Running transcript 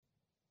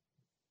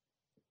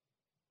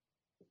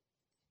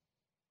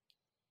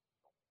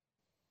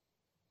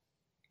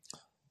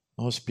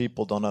Most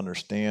people don't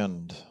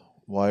understand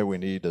why we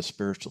need a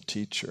spiritual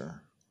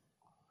teacher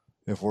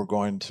if we're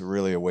going to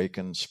really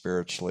awaken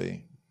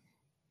spiritually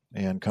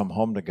and come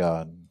home to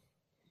God.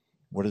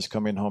 What is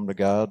coming home to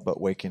God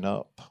but waking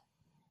up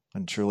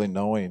and truly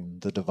knowing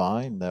the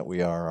divine that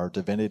we are, our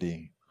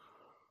divinity,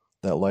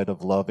 that light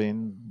of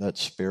loving, that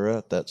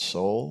spirit, that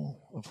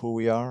soul of who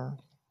we are,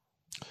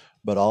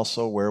 but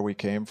also where we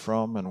came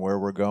from and where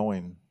we're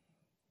going,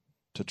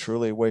 to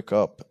truly wake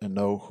up and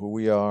know who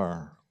we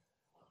are,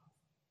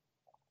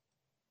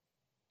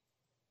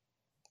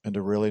 and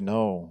to really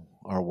know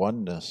our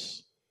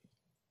oneness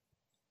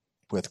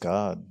with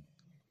God.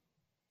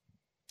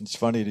 It's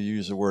funny to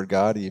use the word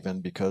God even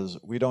because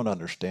we don't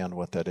understand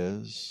what that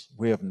is.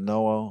 We have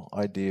no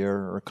idea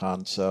or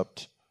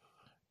concept.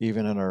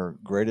 Even in our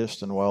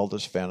greatest and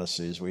wildest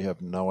fantasies, we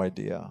have no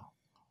idea.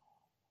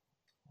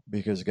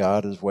 Because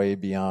God is way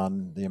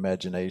beyond the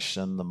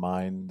imagination, the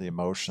mind, the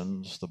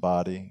emotions, the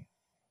body.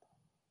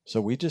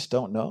 So we just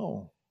don't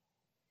know.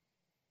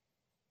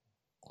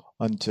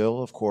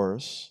 Until, of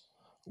course,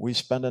 we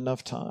spend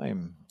enough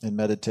time in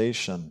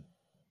meditation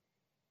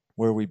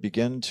where we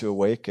begin to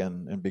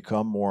awaken and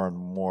become more and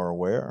more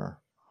aware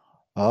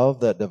of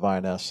that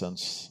divine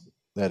essence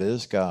that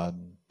is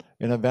God,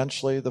 and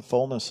eventually the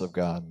fullness of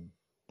God.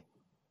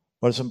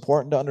 But it's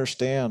important to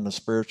understand the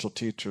spiritual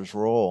teacher's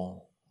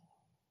role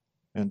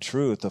and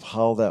truth of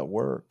how that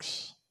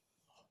works.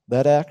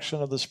 That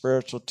action of the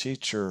spiritual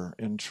teacher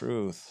in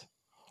truth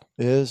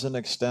is an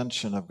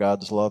extension of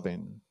God's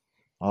loving,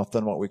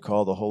 often what we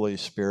call the Holy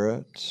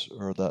Spirit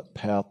or that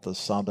path of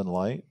sound and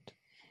light.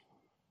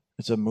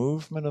 It's a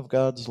movement of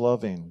God's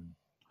loving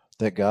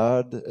that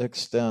God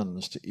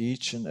extends to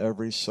each and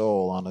every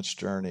soul on its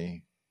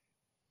journey.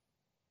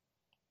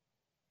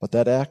 But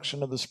that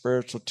action of the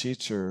spiritual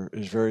teacher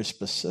is very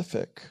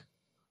specific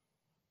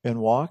in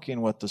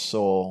walking with the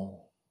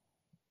soul,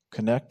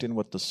 connecting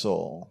with the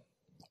soul,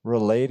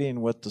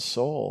 relating with the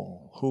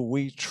soul. Who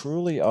we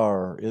truly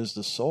are is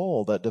the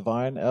soul, that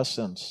divine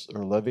essence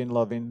or living,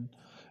 loving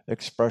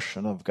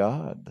expression of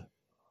God.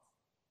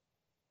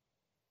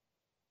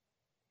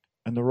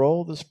 And the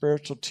role of the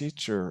spiritual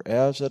teacher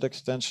as that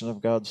extension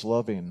of God's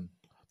loving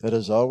that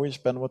has always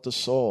been with the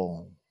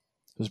soul,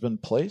 has been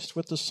placed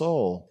with the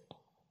soul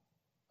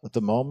at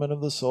the moment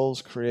of the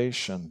soul's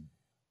creation.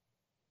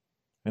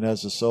 And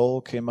as the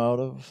soul came out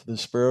of the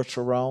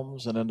spiritual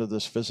realms and into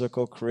this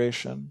physical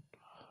creation,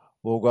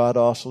 well, God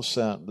also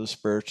sent the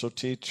spiritual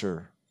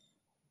teacher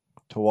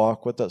to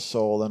walk with that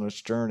soul in its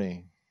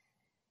journey,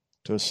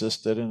 to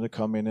assist it into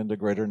coming into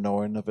greater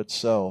knowing of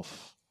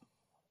itself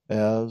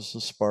as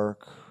a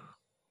spark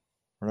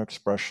or an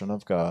expression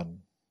of God.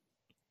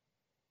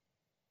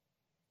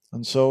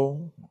 And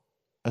so,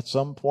 at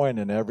some point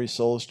in every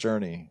soul's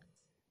journey,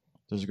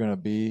 there's going to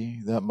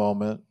be that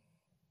moment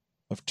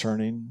of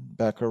turning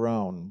back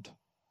around,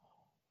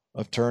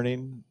 of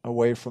turning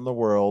away from the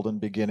world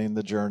and beginning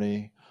the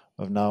journey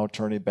of now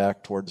turning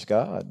back towards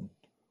God.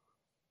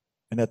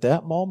 And at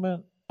that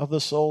moment of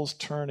the soul's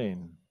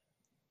turning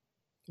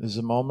is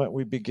the moment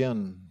we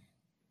begin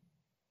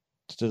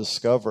to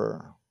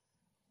discover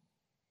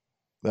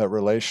that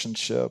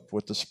relationship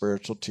with the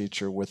spiritual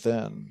teacher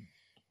within.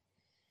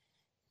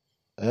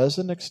 As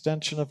an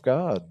extension of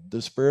God,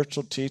 the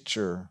spiritual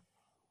teacher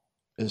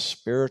is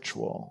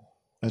spiritual.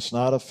 It's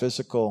not a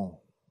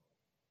physical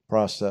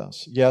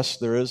process. Yes,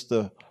 there is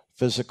the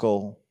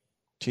physical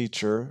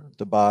teacher,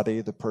 the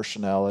body, the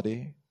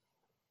personality,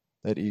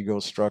 that ego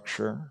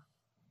structure,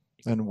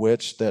 in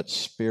which that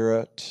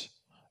spirit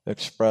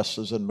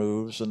expresses and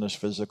moves in this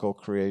physical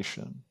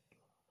creation.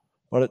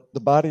 But the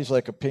body's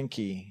like a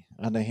pinky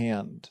on the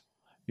hand.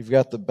 You've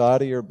got the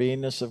body or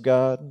beingness of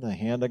God, the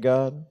hand of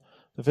God.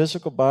 The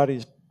physical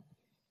body's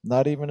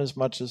not even as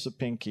much as the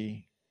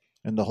pinky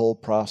in the whole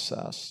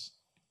process.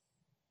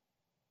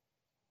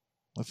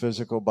 The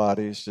physical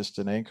body is just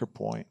an anchor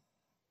point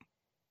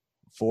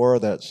for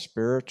that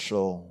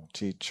spiritual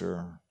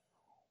teacher,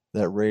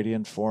 that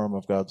radiant form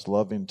of God's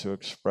loving to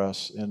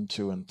express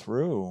into and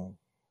through,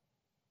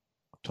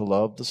 to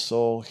love the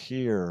soul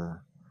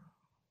here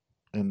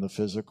in the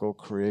physical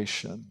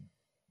creation.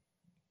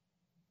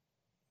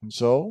 And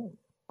so,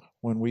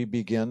 when we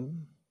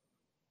begin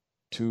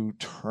to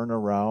turn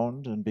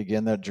around and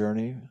begin that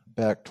journey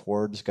back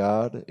towards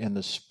God in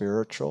the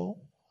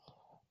spiritual,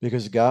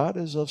 because God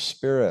is of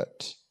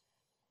spirit,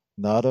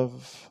 not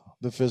of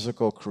the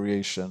physical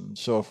creation.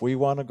 So if we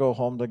want to go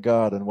home to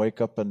God and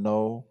wake up and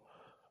know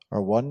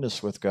our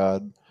oneness with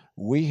God,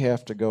 we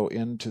have to go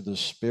into the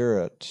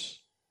spirit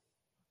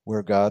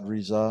where God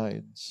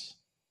resides.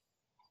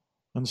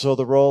 And so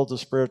the role of the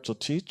spiritual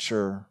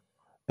teacher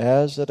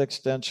as that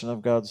extension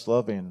of God's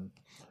loving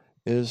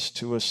is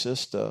to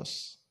assist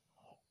us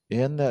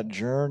in that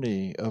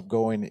journey of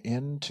going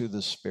into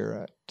the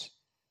spirit.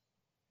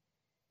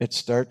 It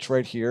starts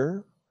right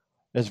here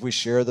as we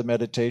share the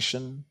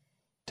meditation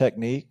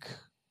technique,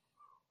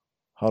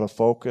 how to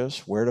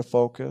focus, where to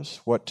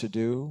focus, what to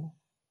do,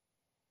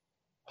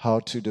 how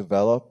to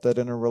develop that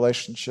inner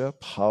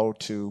relationship, how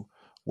to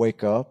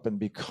wake up and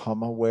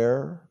become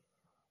aware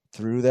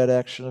through that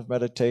action of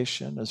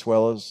meditation, as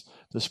well as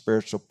the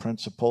spiritual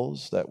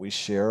principles that we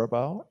share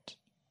about.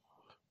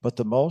 But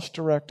the most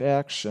direct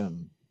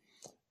action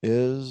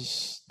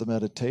is the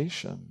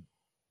meditation.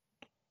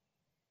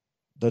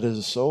 That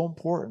is so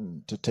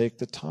important to take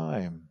the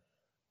time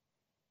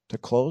to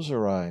close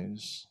our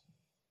eyes,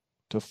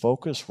 to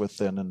focus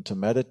within and to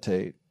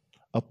meditate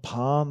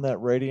upon that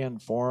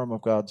radiant form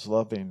of God's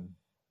loving.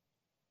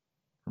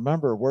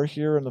 Remember, we're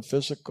here in the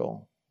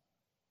physical,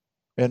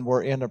 and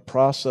we're in a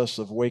process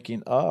of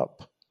waking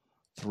up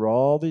through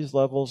all these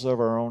levels of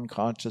our own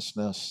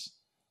consciousness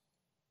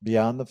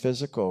beyond the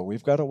physical.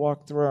 We've got to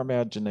walk through our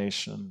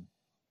imagination.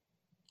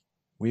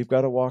 We've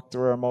got to walk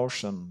through our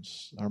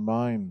emotions, our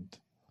mind.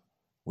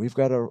 We've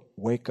got to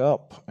wake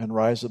up and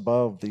rise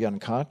above the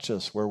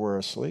unconscious where we're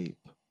asleep.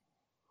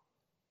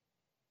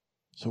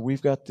 So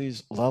we've got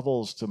these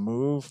levels to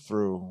move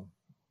through,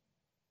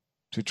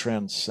 to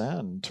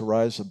transcend, to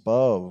rise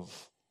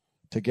above,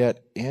 to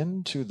get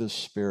into the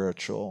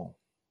spiritual.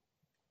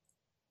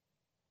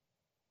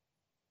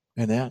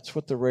 And that's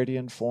what the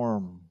radiant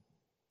form,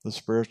 the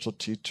spiritual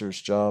teacher's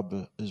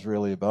job is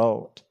really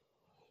about,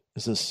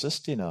 is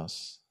assisting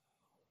us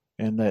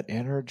in that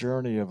inner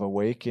journey of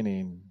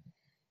awakening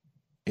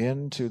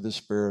into the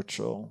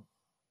spiritual.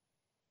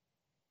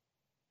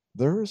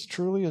 There is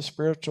truly a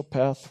spiritual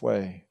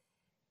pathway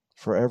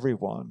for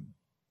everyone,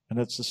 and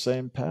it's the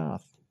same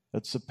path.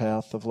 It's the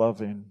path of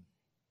loving,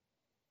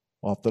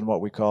 often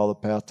what we call the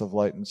path of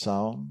light and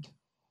sound.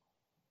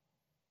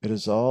 It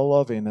is all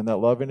loving, and that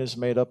loving is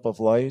made up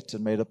of light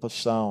and made up of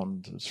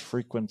sound. It's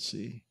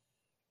frequency.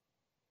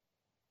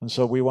 And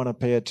so we want to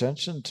pay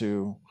attention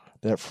to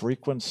that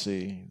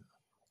frequency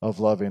of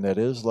loving that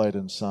is light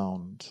and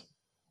sound.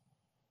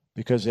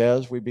 Because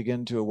as we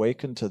begin to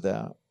awaken to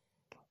that,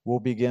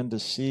 we'll begin to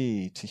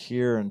see, to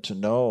hear, and to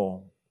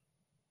know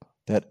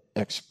that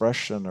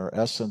expression or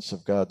essence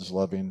of God's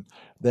loving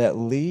that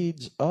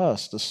leads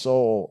us, the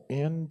soul,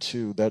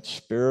 into that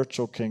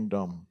spiritual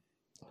kingdom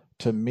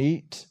to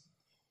meet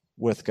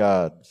with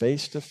God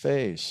face to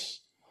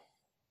face,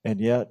 and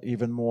yet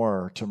even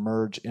more to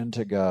merge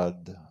into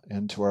God,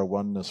 into our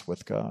oneness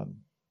with God.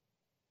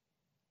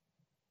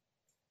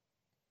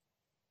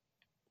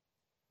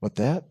 But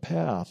that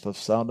path of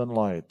sound and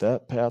light,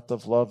 that path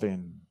of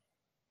loving,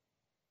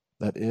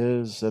 that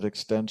is that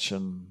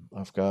extension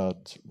of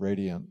God's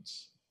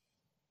radiance,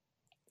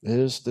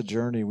 is the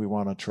journey we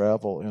want to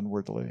travel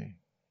inwardly,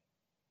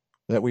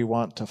 that we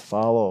want to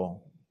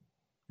follow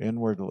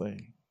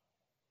inwardly.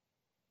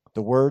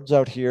 The words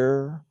out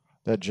here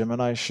that Jim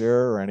and I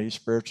share, or any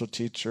spiritual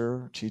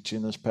teacher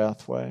teaching this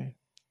pathway,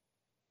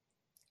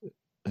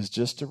 is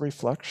just a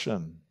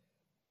reflection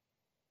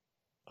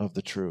of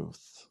the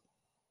truth.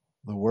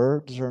 The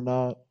words are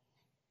not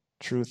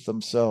truth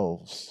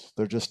themselves.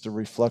 They're just a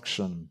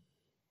reflection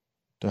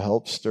to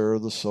help stir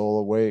the soul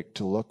awake,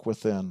 to look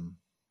within,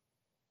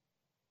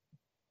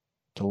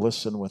 to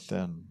listen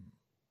within,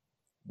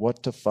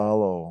 what to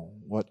follow,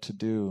 what to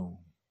do.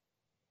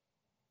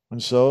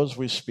 And so as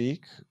we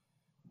speak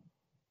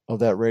of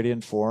that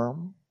radiant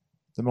form,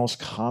 the most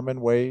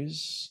common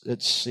ways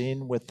it's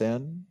seen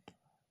within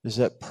is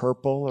that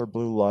purple or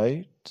blue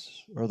light,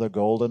 or the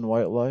golden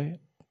white light,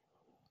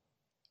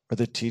 or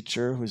the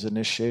teacher who's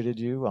initiated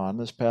you on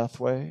this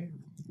pathway.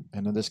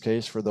 And in this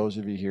case, for those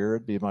of you here,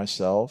 it'd be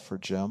myself or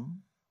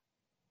Jim.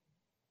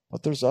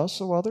 But there's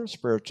also other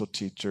spiritual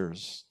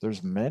teachers.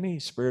 There's many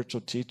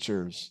spiritual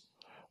teachers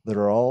that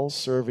are all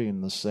serving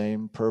the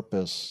same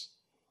purpose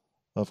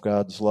of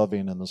God's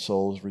loving and the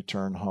soul's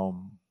return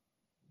home.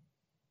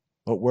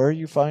 But where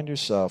you find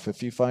yourself,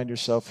 if you find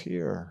yourself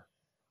here,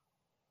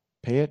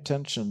 pay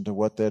attention to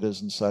what that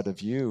is inside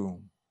of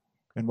you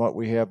and what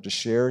we have to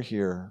share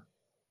here,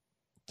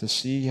 to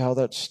see how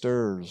that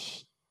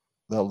stirs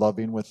that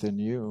loving within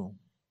you.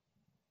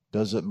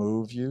 Does it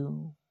move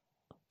you?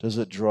 Does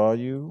it draw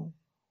you?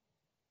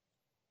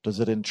 Does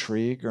it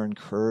intrigue or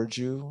encourage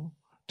you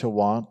to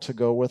want to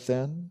go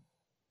within,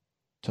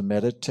 to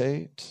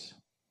meditate,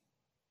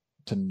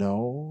 to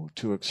know,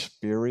 to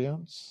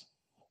experience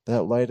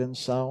that light and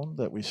sound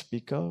that we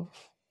speak of?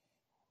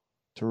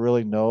 To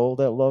really know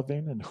that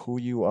loving and who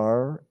you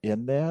are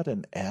in that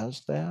and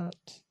as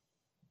that?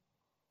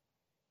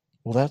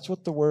 Well, that's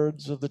what the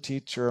words of the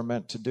teacher are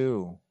meant to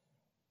do.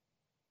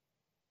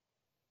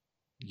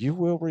 You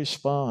will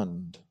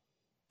respond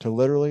to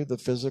literally the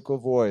physical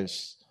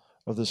voice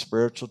of the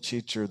spiritual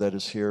teacher that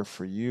is here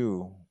for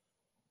you,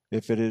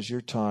 if it is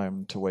your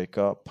time to wake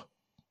up.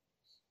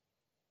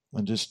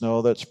 And just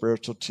know that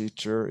spiritual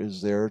teacher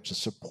is there to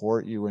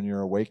support you in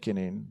your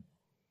awakening.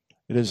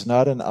 It is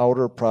not an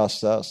outer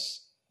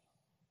process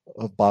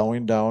of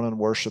bowing down and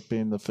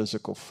worshiping the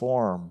physical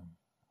form.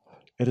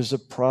 It is a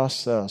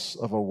process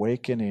of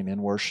awakening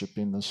and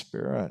worshiping the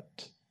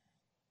Spirit.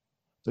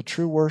 The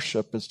true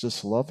worship is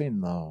just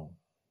loving, though.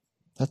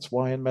 That's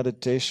why in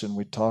meditation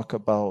we talk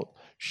about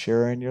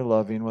sharing your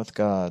loving with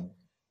God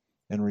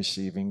and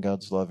receiving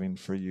God's loving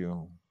for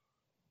you.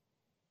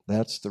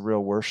 That's the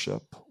real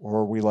worship,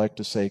 or we like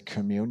to say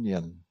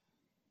communion.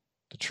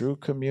 The true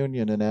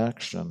communion in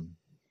action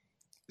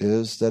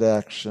is that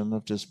action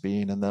of just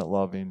being in that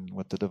loving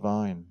with the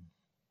divine.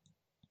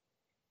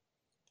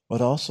 But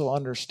also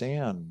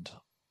understand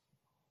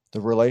the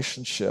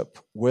relationship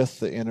with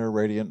the inner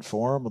radiant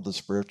form of the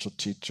spiritual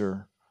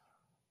teacher,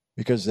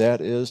 because that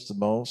is the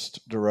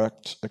most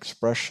direct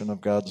expression of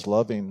God's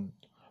loving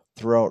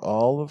throughout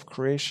all of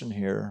creation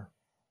here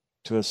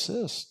to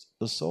assist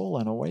the soul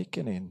in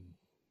awakening.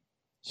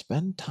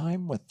 Spend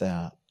time with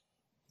that.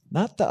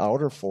 Not the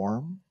outer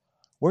form.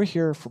 We're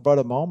here for but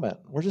a moment.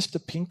 We're just a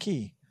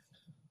pinky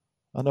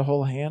on the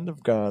whole hand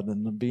of God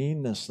and the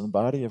beingness and the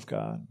body of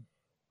God.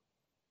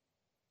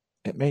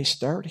 It may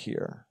start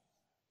here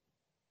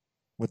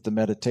with the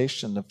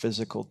meditation, the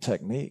physical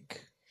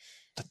technique,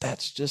 but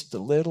that's just a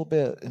little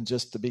bit and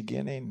just the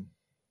beginning.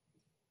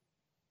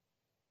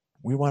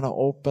 We want to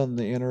open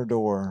the inner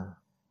door,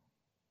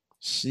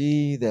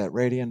 see that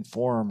radiant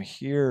form,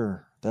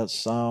 hear that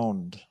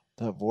sound,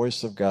 that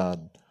voice of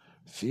God,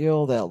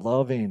 feel that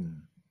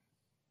loving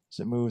as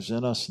it moves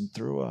in us and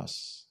through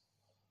us.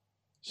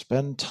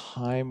 Spend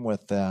time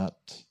with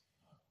that.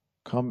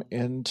 Come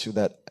into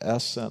that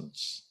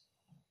essence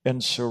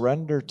and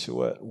surrender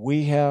to it.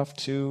 We have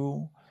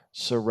to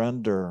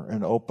surrender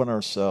and open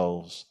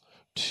ourselves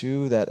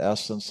to that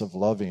essence of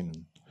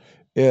loving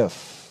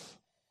if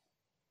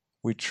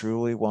we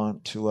truly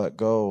want to let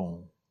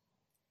go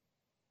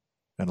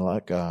and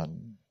let God.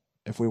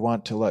 If we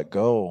want to let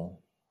go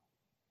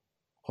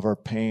of our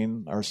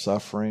pain, our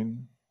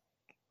suffering,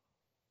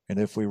 and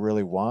if we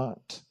really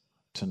want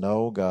to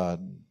know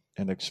God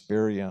and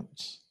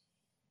experience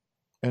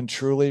and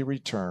truly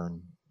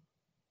return.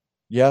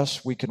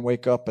 Yes, we can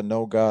wake up and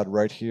know God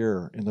right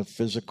here in the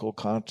physical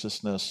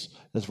consciousness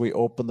as we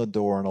open the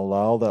door and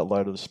allow that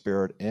light of the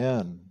Spirit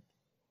in.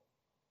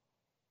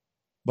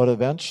 But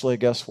eventually,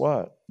 guess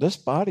what? This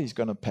body's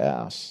going to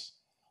pass.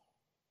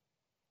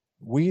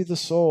 We, the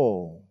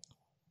soul,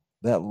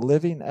 that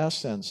living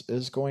essence,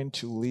 is going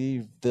to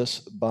leave this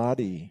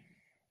body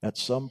at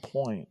some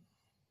point.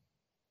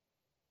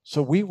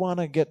 So we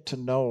want to get to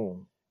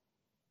know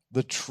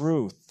the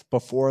truth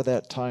before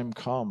that time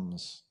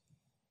comes.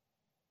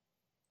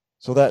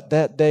 So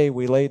that day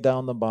we lay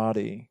down the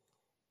body,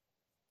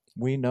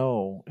 we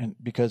know, and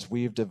because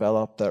we've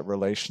developed that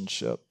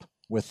relationship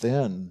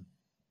within,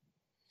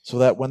 so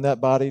that when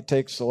that body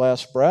takes the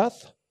last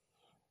breath,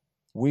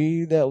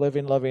 we, that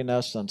living, loving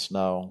essence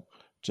now,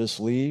 just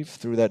leave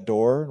through that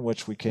door in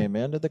which we came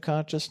into the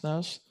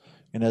consciousness,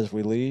 and as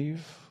we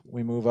leave,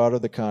 we move out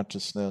of the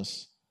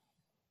consciousness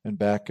and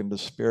back into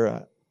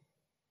spirit.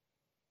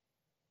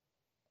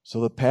 So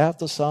the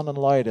path of sound and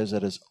light, as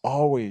it has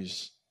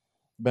always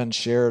been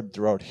shared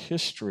throughout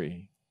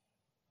history,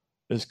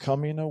 is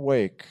coming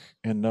awake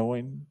and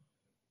knowing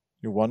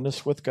your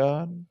oneness with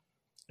God,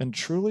 and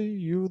truly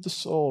you, the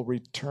soul,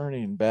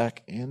 returning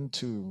back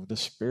into the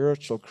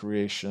spiritual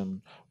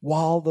creation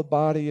while the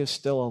body is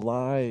still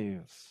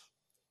alive.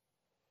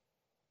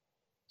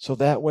 So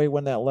that way,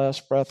 when that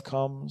last breath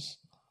comes,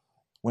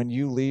 when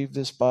you leave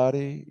this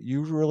body,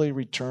 you really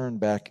return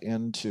back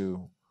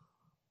into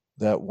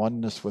that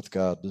oneness with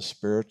God, the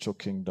spiritual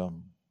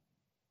kingdom.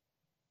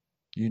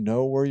 You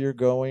know where you're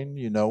going,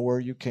 you know where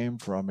you came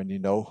from, and you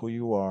know who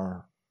you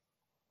are.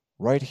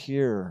 Right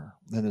here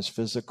in this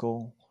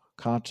physical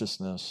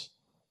consciousness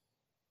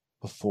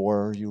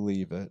before you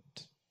leave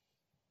it.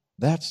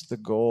 That's the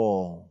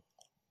goal,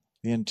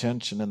 the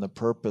intention, and the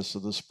purpose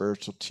of the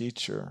spiritual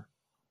teacher,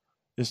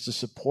 is to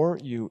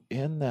support you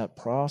in that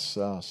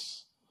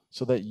process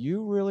so that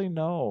you really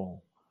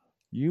know,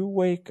 you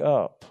wake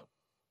up,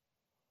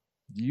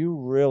 you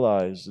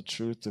realize the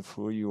truth of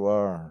who you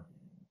are.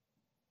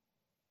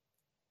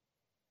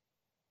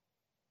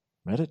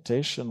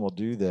 Meditation will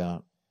do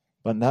that,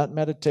 but not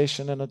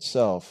meditation in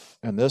itself.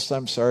 And this,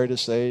 I'm sorry to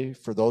say,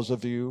 for those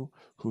of you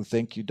who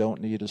think you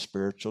don't need a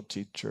spiritual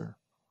teacher.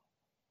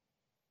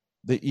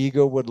 The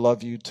ego would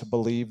love you to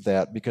believe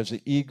that, because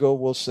the ego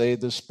will say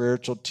the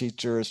spiritual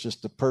teacher is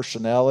just a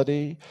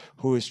personality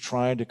who is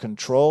trying to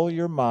control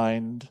your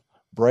mind,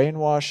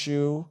 brainwash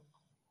you,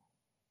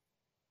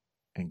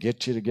 and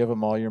get you to give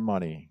them all your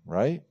money,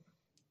 right?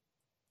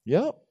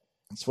 Yep,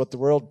 that's what the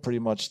world pretty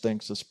much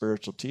thinks of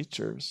spiritual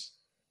teachers.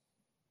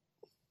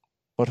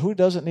 But who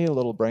doesn't need a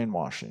little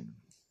brainwashing?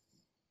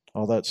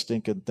 All that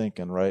stinking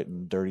thinking, right,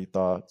 and dirty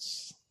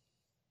thoughts.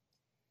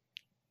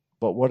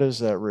 But what is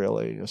that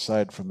really,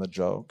 aside from the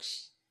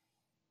jokes?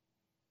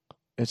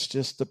 It's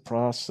just the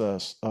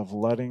process of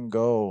letting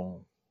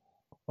go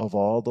of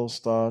all those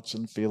thoughts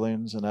and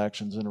feelings and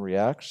actions and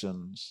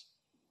reactions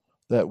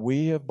that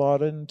we have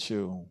bought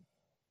into,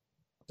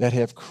 that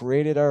have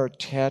created our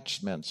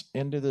attachments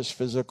into this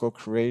physical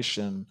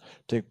creation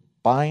to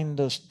bind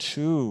us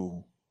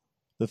to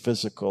the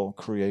physical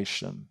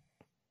creation.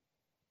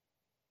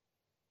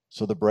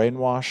 So the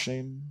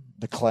brainwashing,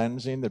 the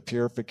cleansing, the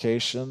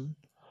purification,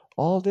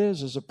 all it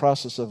is a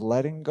process of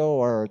letting go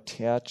our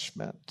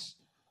attachment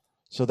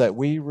so that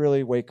we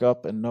really wake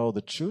up and know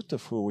the truth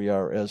of who we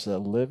are as a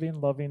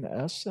living, loving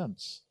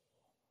essence.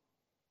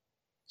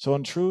 So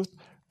in truth,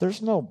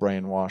 there's no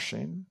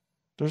brainwashing,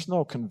 there's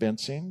no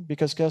convincing,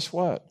 because guess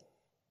what?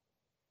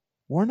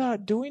 We're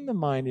not doing the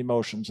mind,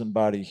 emotions, and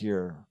body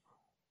here.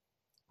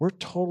 We're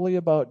totally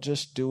about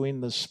just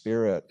doing the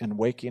Spirit and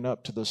waking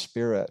up to the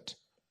Spirit.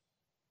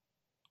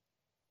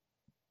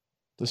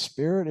 The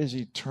Spirit is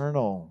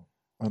eternal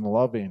and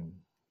loving.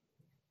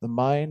 The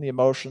mind, the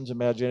emotions,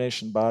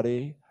 imagination,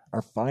 body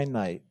are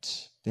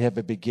finite. They have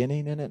a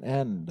beginning and an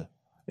end,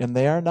 and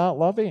they are not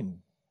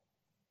loving.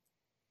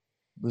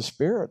 The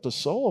Spirit, the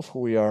soul of who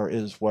we are,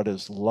 is what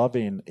is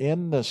loving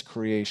in this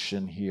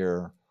creation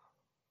here,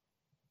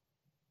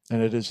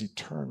 and it is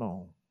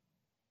eternal.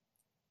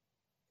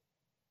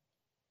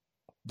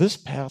 This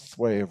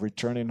pathway of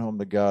returning home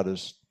to God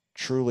is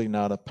truly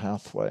not a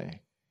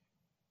pathway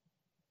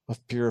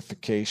of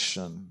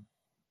purification,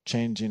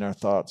 changing our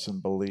thoughts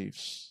and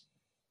beliefs.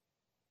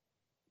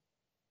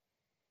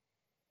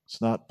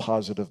 It's not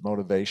positive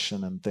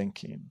motivation and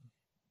thinking.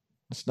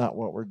 It's not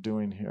what we're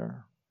doing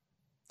here.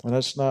 And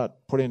that's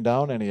not putting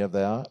down any of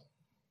that,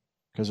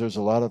 because there's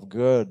a lot of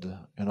good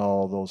in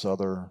all those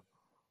other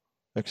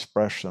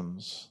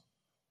expressions.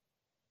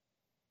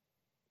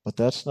 But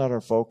that's not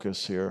our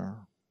focus here.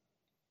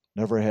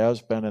 Never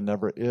has been and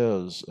never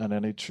is in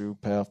any true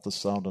path to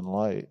sound and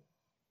light.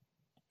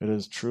 It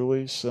is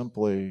truly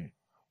simply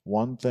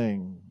one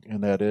thing,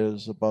 and that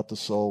is about the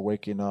soul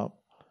waking up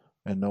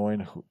and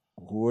knowing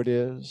who it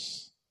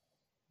is,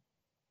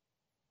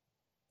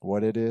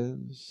 what it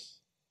is,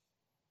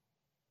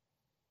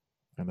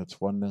 and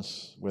its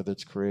oneness with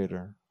its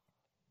Creator.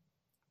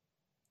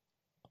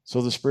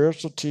 So the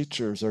spiritual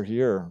teachers are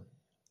here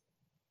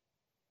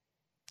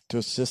to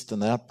assist in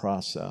that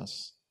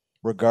process,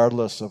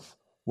 regardless of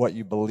what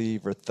you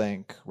believe or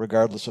think,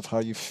 regardless of how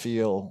you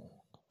feel,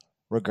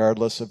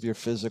 regardless of your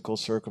physical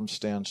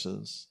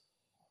circumstances,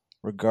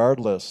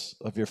 regardless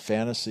of your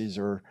fantasies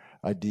or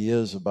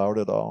ideas about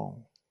it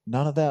all.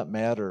 None of that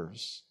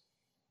matters.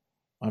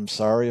 I'm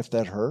sorry if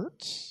that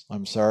hurts.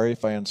 I'm sorry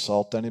if I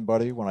insult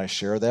anybody when I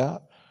share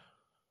that.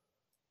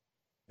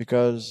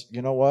 Because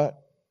you know what?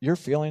 Your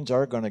feelings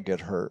are going to get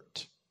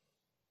hurt.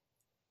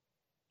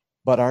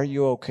 But are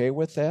you okay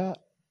with that?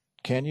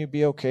 Can you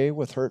be okay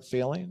with hurt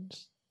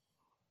feelings?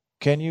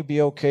 Can you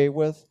be okay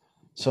with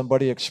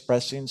somebody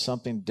expressing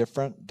something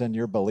different than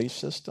your belief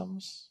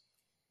systems?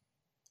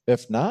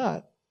 If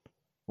not,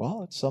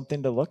 well, it's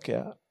something to look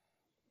at.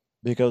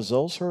 Because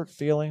those hurt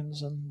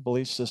feelings and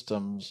belief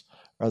systems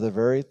are the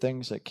very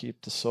things that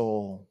keep the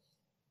soul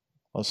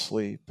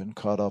asleep and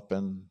caught up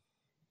in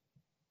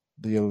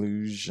the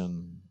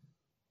illusion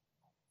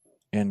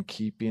and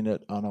keeping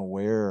it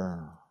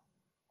unaware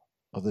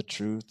of the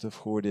truth of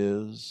who it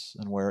is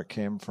and where it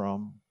came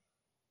from.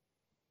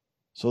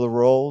 So the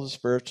role of the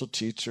spiritual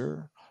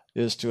teacher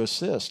is to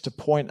assist, to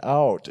point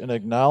out and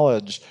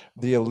acknowledge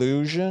the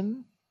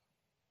illusion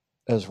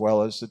as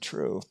well as the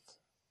truth.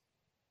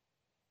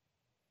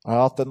 I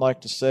often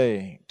like to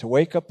say, to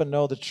wake up and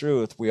know the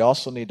truth, we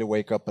also need to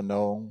wake up and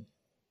know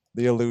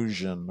the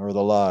illusion or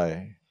the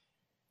lie,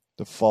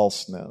 the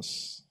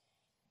falseness,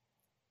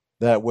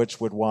 that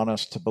which would want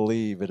us to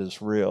believe it is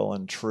real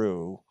and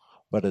true,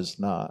 but is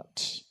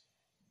not.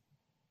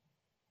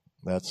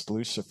 That's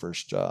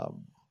Lucifer's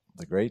job.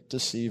 The great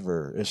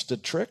deceiver is to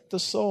trick the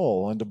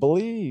soul and to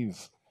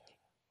believe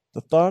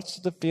the thoughts,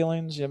 the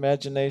feelings, the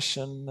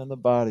imagination, and the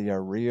body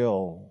are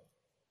real.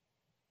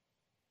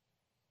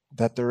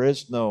 That there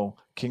is no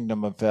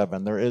kingdom of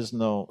heaven, there is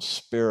no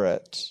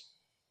spirit.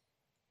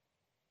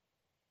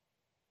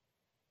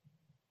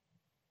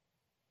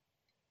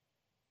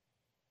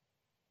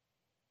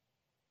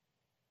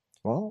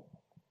 Well,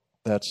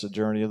 that's the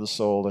journey of the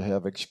soul to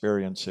have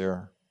experience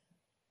here.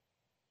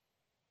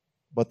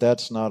 But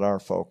that's not our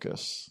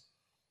focus.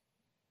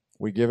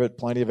 We give it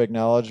plenty of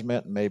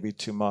acknowledgement, maybe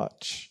too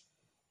much.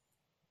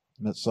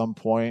 And at some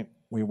point,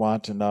 we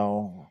want to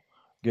now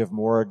give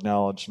more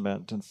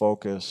acknowledgement and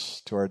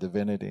focus to our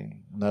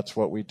divinity. And that's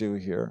what we do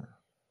here.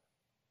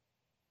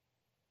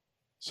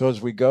 So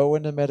as we go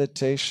into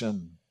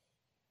meditation,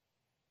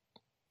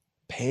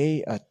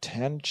 pay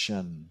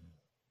attention.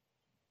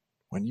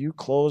 When you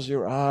close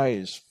your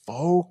eyes,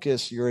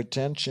 focus your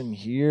attention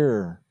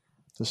here,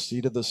 the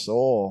seat of the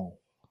soul.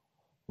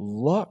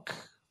 Look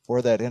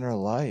for that inner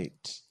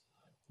light.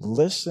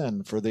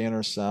 Listen for the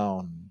inner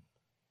sound.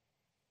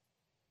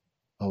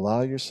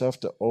 Allow yourself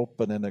to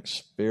open and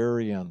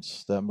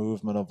experience that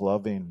movement of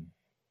loving.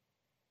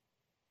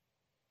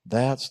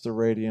 That's the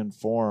radiant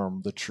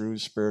form, the true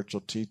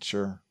spiritual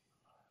teacher.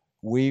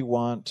 We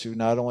want to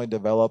not only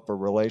develop a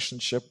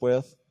relationship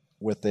with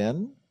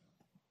within,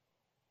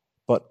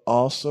 but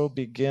also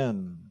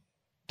begin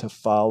to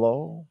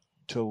follow,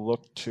 to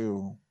look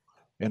to,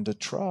 and to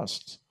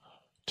trust,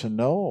 to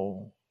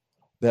know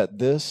that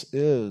this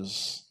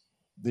is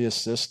the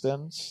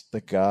assistance,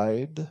 the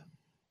guide,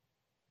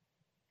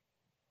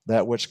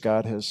 that which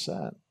God has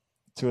sent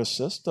to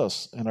assist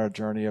us in our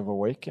journey of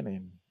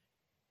awakening.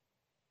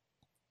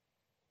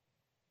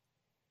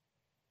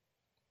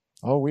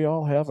 Oh, we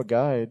all have a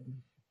guide,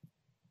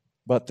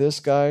 but this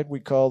guide we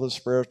call the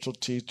spiritual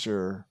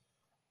teacher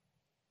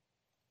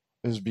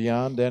is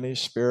beyond any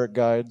spirit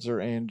guides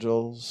or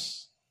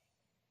angels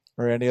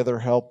or any other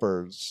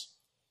helpers.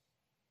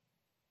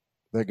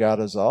 that God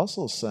has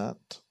also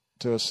sent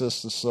to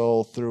assist the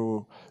soul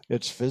through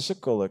its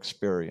physical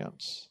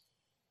experience.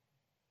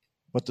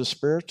 But the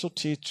spiritual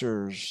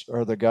teachers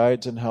are the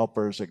guides and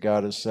helpers that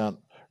God has sent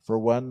for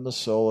when the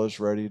soul is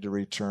ready to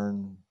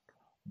return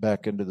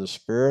back into the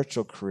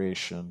spiritual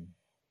creation.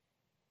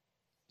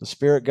 The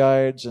spirit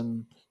guides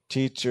and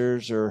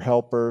teachers or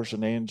helpers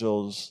and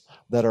angels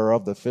that are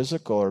of the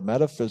physical or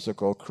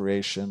metaphysical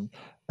creation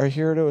are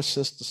here to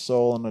assist the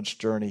soul in its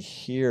journey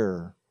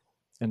here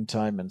in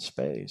time and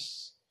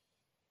space.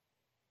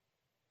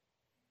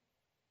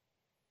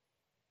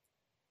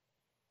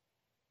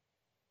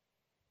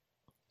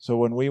 So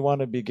when we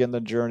want to begin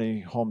the journey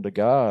home to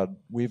God,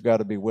 we've got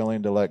to be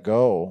willing to let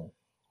go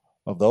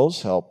of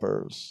those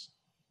helpers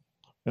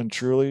and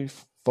truly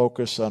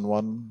focus on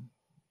one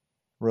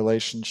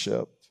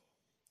relationship,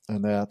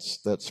 and that's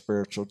that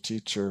spiritual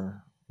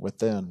teacher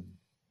within.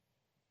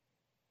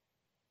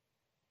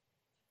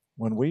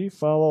 When we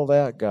follow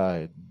that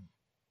guide,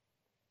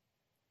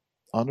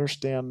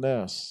 understand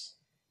this: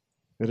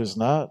 it is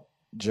not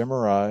Jim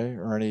or I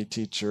or any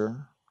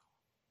teacher.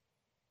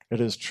 It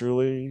is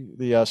truly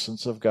the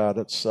essence of God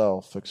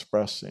itself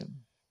expressing.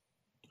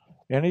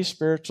 Any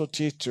spiritual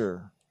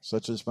teacher,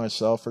 such as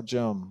myself or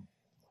Jim,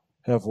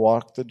 have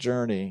walked the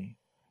journey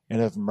and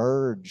have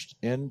merged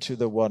into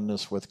the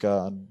oneness with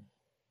God.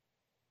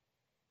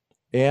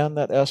 And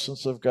that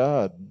essence of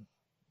God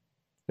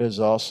is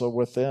also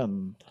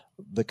within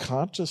the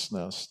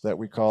consciousness that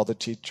we call the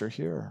teacher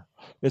here.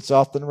 It's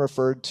often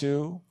referred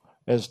to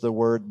as the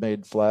Word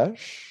made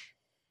flesh,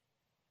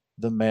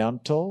 the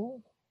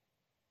mantle.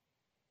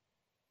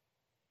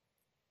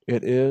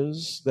 It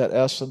is that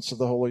essence of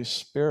the Holy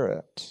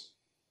Spirit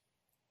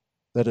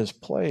that is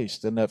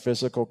placed in that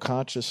physical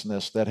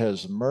consciousness that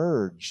has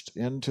merged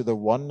into the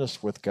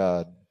oneness with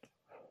God,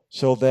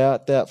 so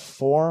that that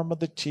form of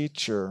the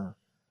teacher,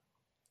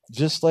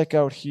 just like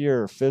out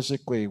here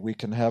physically we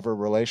can have a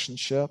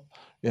relationship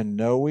and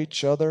know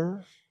each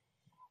other,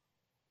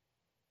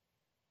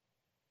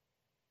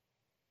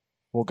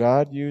 well,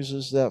 God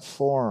uses that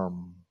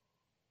form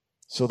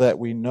so that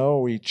we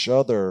know each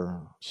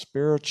other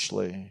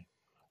spiritually,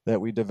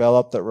 that we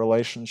develop that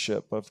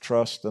relationship of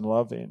trust and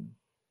loving,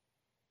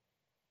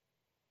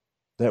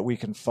 that we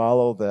can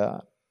follow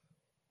that,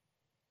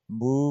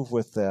 move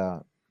with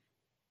that,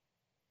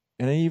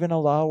 and even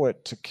allow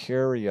it to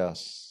carry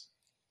us.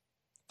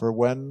 For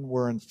when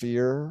we're in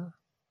fear,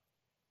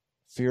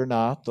 fear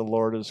not, the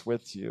Lord is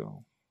with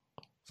you.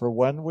 For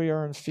when we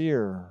are in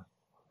fear,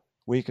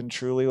 we can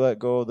truly let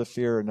go of the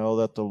fear and know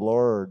that the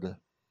Lord,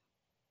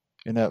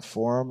 in that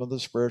form of the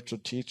spiritual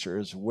teacher,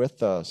 is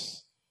with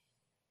us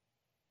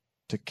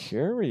to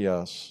carry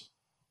us,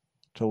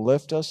 to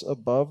lift us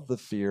above the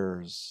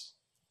fears,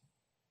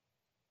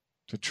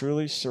 to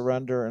truly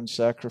surrender and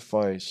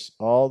sacrifice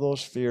all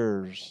those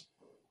fears,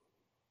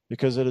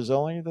 because it is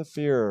only the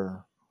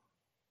fear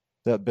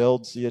that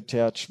builds the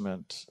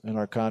attachment in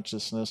our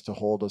consciousness to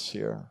hold us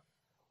here.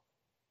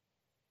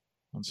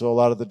 And so a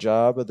lot of the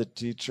job of the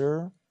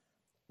teacher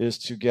is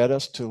to get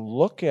us to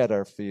look at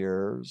our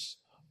fears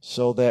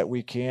so that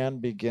we can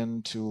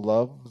begin to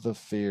love the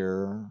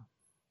fear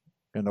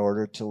in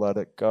order to let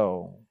it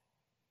go.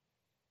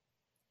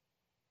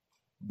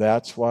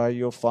 That's why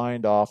you'll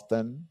find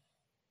often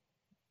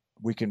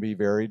we can be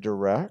very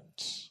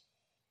direct,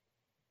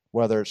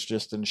 whether it's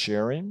just in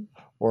sharing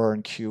or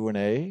in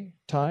Q&A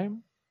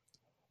time,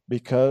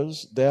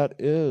 because that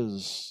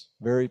is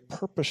very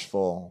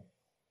purposeful.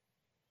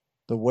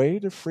 The way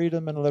to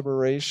freedom and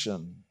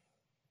liberation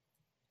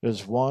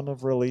is one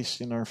of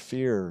releasing our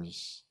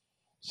fears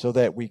so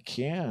that we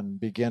can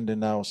begin to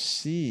now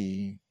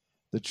see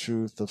the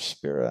truth of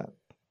spirit.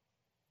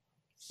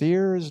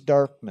 Fear is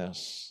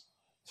darkness.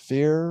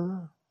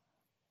 Fear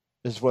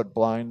is what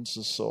blinds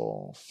the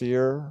soul.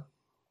 Fear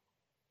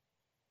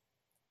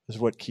is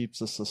what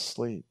keeps us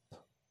asleep,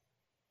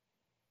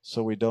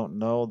 so we don't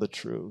know the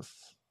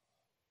truth.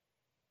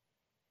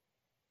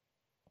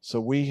 So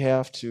we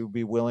have to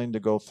be willing to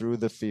go through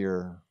the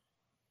fear.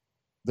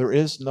 There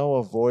is no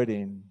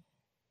avoiding.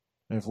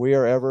 If we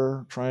are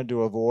ever trying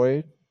to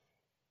avoid,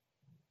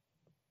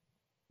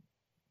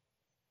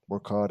 we're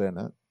caught in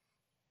it.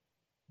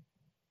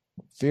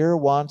 Fear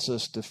wants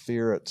us to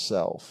fear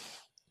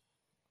itself,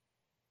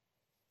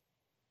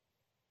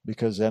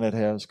 because then it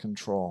has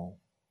control.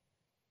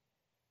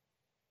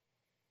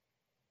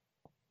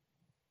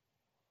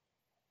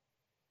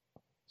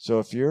 So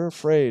if you're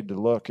afraid to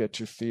look at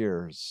your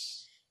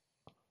fears,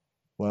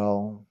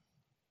 well,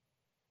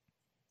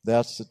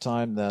 that's the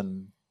time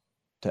then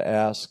to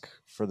ask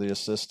for the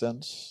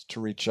assistance, to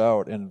reach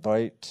out,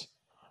 invite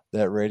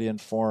that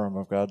radiant form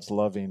of God's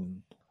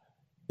loving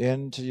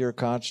into your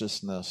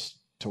consciousness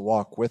to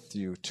walk with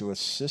you, to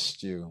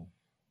assist you,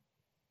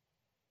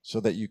 so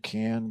that you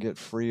can get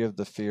free of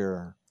the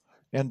fear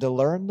and to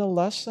learn the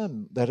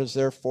lesson that is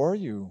there for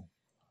you.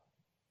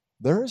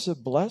 There is a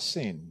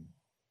blessing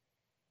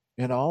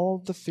in all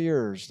of the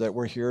fears that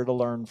we're here to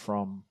learn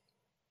from,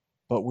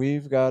 but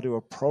we've got to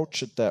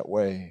approach it that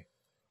way.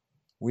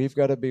 We've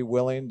got to be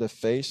willing to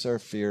face our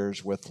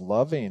fears with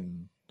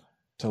loving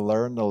to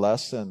learn the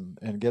lesson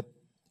and get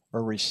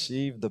or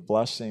receive the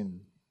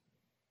blessing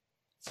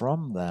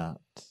from that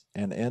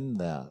and in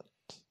that.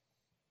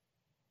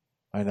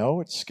 I know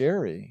it's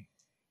scary,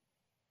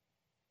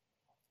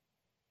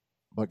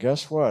 but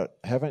guess what?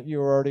 Haven't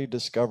you already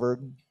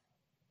discovered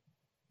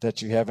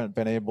that you haven't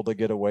been able to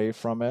get away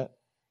from it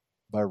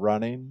by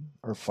running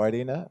or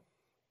fighting it?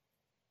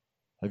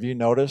 Have you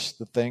noticed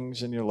the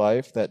things in your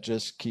life that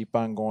just keep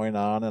on going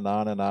on and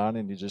on and on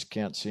and you just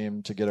can't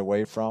seem to get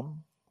away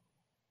from?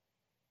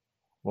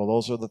 Well,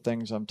 those are the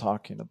things I'm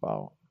talking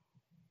about.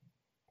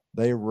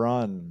 They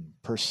run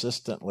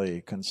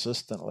persistently,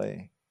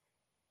 consistently,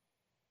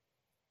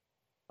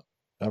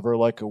 ever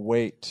like a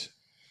weight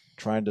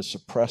trying to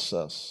suppress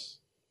us,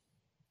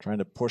 trying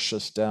to push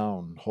us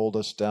down, hold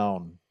us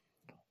down,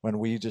 when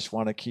we just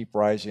want to keep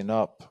rising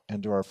up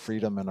into our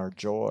freedom and our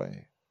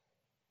joy.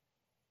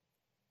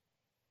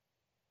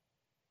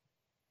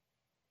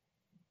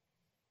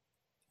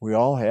 We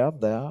all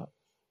have that.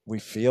 We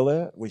feel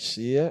it, we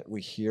see it,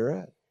 we hear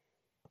it.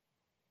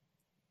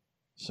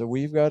 So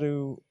we've got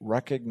to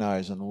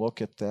recognize and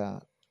look at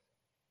that,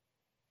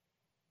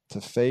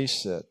 to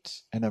face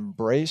it and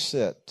embrace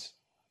it,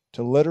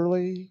 to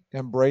literally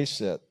embrace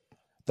it.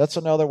 That's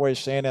another way of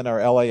saying in our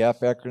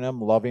LAF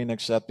acronym, loving,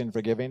 accepting,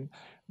 forgiving.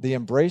 The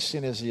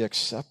embracing is the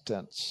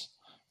acceptance.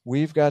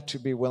 We've got to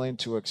be willing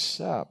to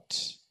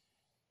accept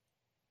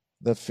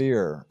the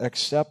fear,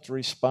 accept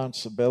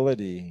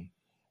responsibility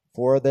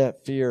for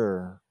that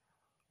fear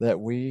that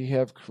we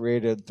have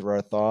created through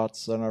our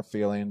thoughts and our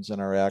feelings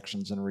and our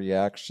actions and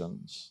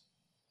reactions.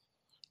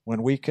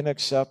 When we can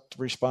accept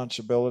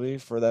responsibility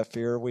for that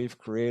fear we've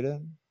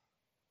created,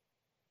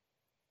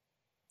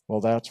 well,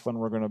 that's when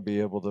we're going to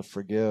be able to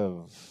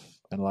forgive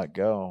and let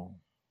go.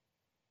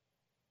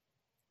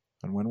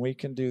 And when we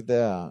can do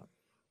that,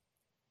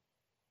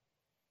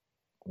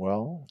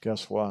 well,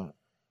 guess what?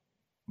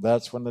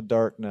 That's when the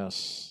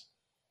darkness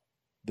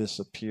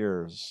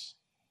disappears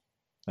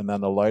and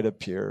then the light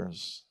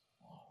appears.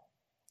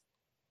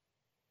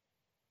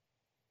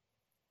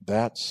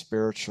 That's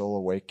spiritual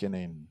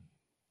awakening.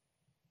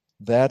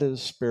 That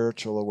is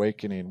spiritual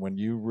awakening, when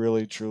you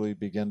really truly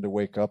begin to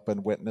wake up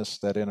and witness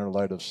that inner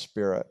light of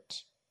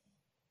spirit.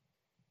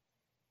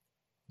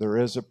 There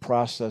is a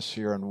process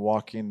here in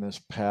walking this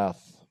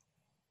path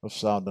of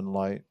sound and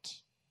light.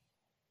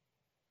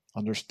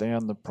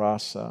 Understand the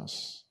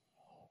process.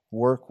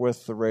 Work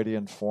with the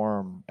radiant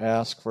form.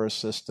 Ask for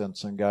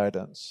assistance and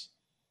guidance.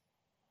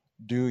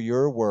 Do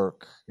your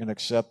work in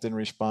accepting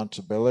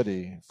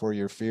responsibility for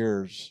your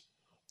fears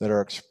that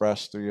are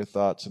expressed through your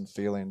thoughts and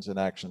feelings and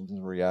actions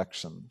and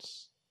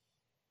reactions.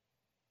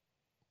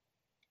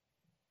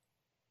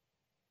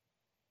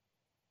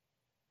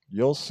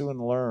 You'll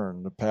soon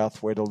learn the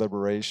pathway to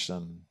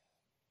liberation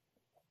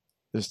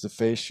is to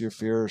face your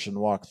fears and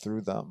walk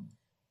through them,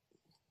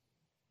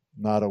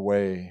 not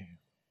away,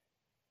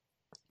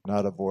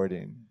 not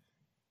avoiding,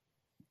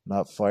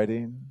 not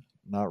fighting,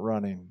 not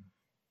running.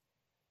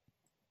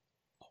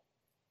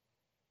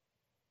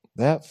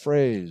 That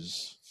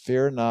phrase,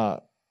 fear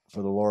not,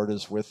 for the Lord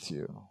is with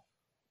you.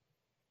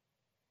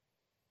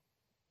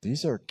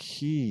 These are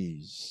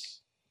keys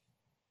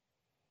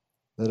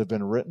that have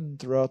been written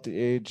throughout the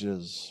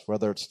ages,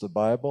 whether it's the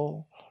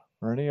Bible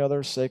or any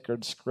other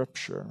sacred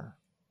scripture.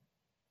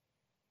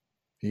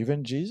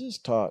 Even Jesus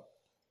taught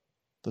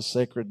the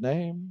sacred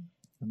name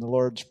in the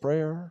Lord's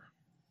Prayer.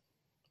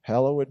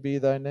 Hallowed be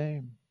thy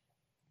name.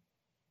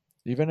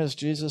 Even as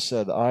Jesus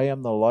said, I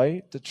am the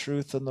light, the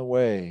truth, and the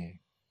way.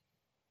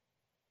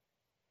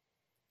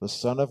 The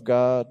Son of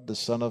God, the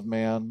Son of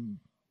Man,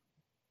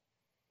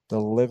 the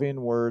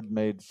living Word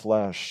made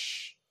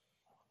flesh.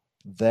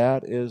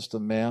 That is the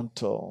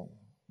mantle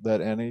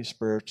that any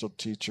spiritual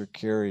teacher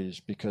carries,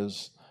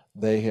 because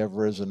they have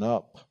risen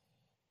up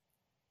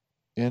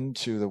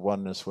into the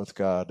oneness with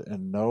God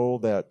and know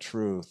that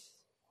truth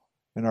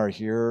and are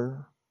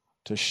here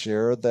to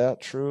share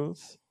that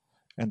truth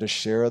and to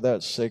share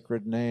that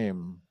sacred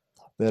name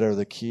that are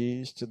the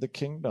keys to the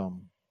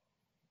kingdom.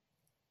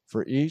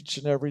 For each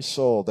and every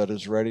soul that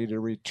is ready to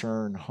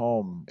return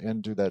home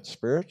into that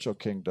spiritual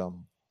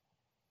kingdom,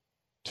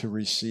 to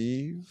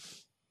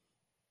receive,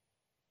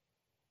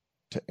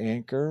 to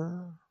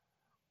anchor,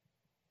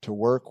 to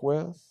work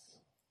with,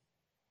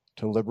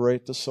 to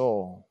liberate the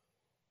soul.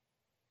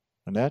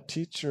 And that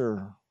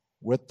teacher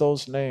with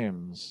those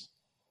names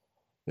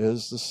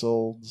is the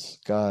soul's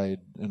guide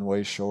and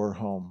way shower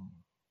home.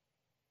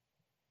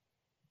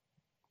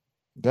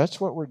 That's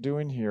what we're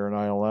doing here in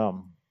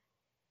ILM.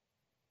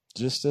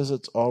 Just as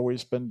it's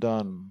always been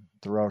done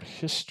throughout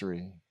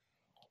history,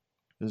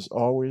 is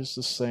always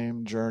the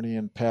same journey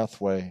and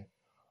pathway.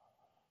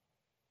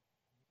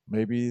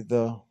 Maybe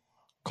the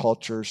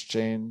cultures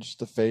change,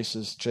 the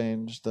faces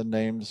change, the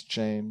names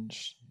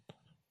change.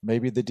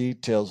 Maybe the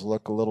details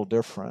look a little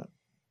different,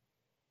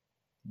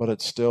 but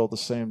it's still the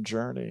same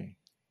journey.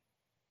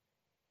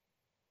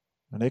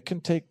 And it can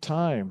take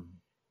time.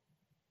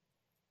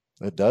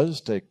 It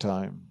does take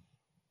time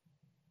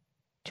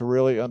to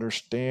really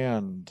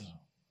understand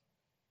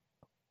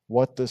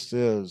what this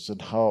is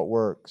and how it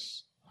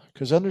works.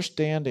 Because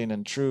understanding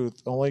and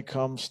truth only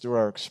comes through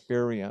our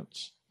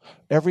experience.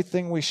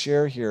 Everything we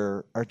share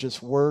here are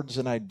just words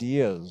and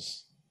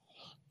ideas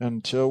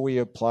until we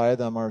apply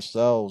them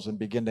ourselves and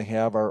begin to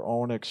have our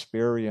own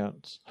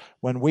experience.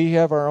 When we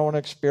have our own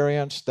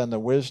experience, then the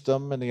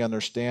wisdom and the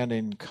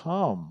understanding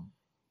come,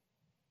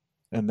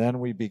 and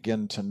then we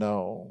begin to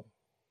know.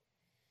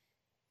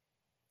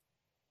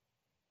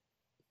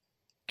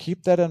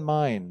 Keep that in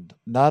mind,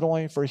 not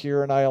only for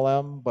here in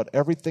ILM, but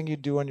everything you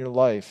do in your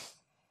life,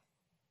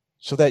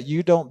 so that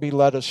you don't be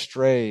led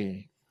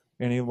astray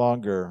any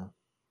longer,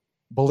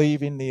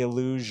 believing the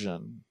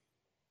illusion.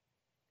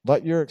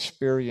 Let your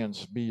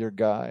experience be your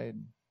guide.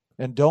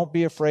 And don't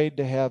be afraid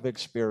to have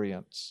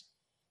experience,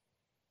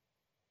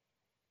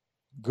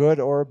 good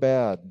or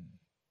bad.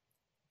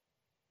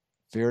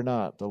 Fear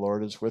not, the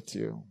Lord is with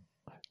you,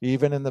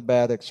 even in the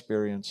bad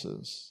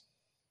experiences,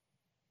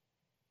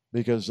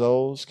 because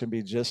those can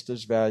be just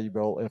as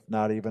valuable, if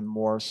not even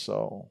more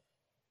so,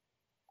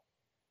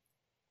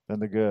 than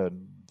the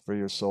good for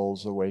your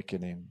soul's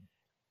awakening.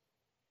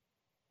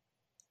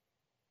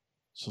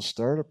 So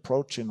start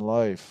approaching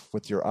life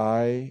with your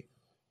eye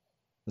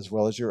as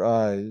well as your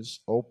eyes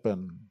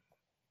open.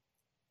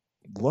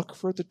 Look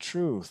for the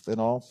truth in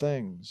all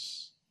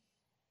things.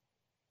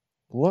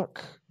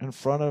 Look in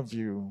front of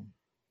you.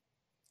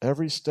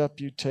 Every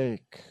step you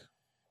take,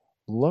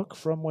 look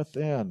from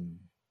within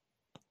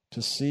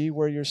to see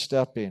where you're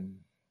stepping,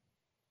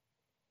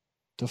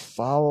 to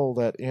follow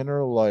that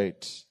inner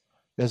light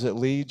as it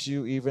leads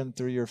you even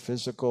through your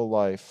physical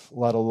life,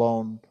 let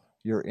alone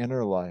your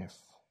inner life,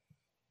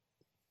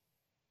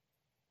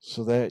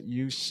 so that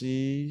you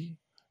see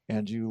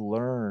and you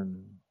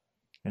learn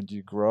and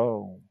you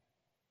grow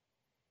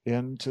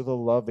into the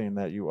loving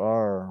that you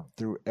are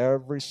through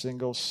every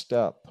single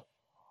step,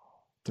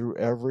 through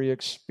every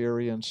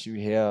experience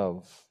you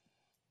have,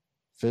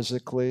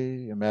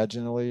 physically,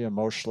 imaginally,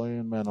 emotionally,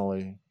 and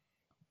mentally,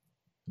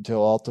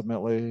 until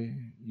ultimately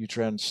you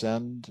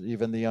transcend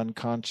even the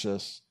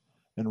unconscious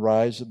and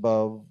rise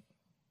above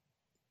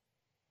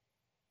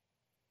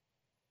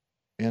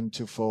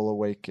into full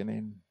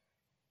awakening.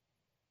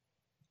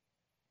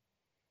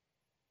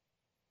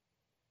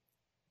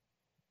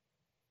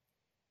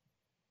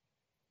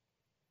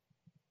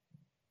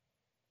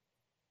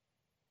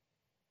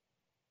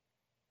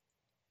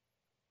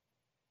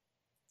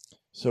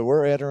 So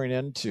we're entering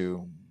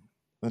into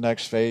the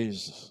next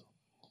phase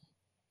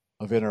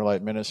of Inner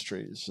Light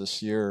Ministries.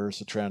 This year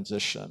is a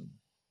transition.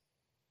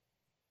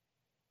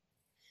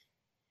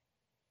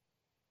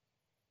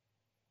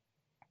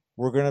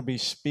 We're going to be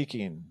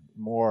speaking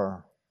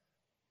more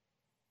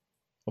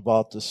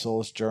about the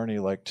soul's journey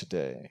like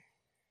today,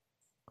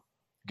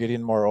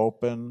 getting more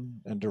open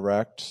and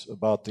direct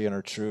about the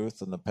inner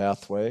truth and the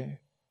pathway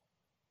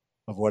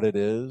of what it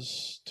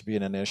is to be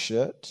an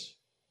initiate,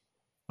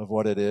 of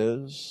what it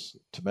is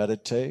to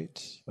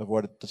meditate, of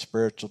what the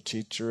spiritual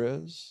teacher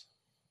is,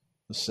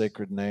 the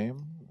sacred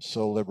name,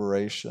 soul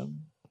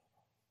liberation,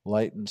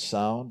 light and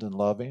sound and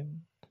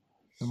loving.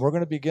 And we're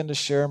going to begin to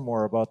share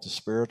more about the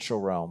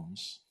spiritual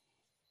realms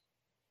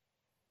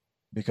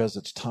because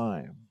it's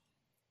time.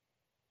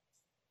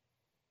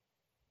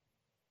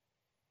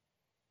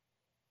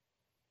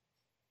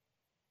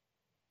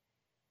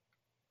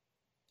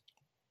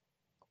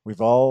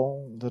 We've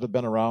all that have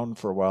been around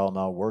for a while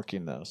now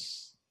working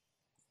this,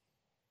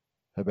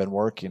 have been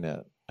working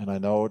it. And I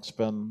know it's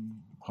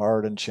been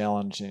hard and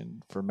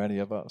challenging for many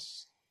of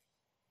us.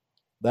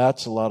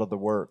 That's a lot of the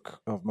work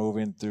of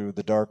moving through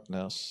the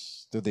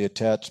darkness, through the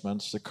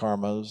attachments, the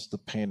karmas, the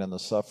pain, and the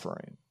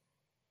suffering.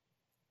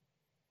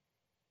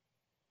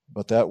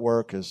 But that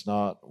work is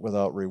not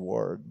without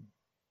reward.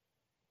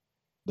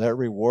 That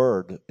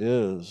reward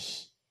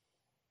is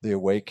the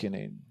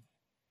awakening,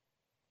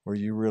 where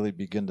you really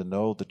begin to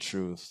know the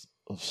truth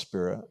of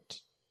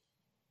spirit.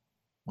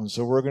 And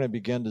so we're going to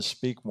begin to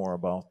speak more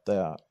about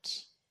that,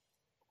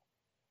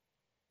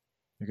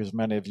 because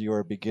many of you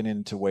are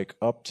beginning to wake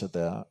up to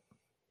that.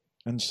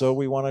 And so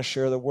we want to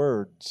share the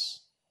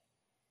words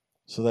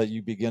so that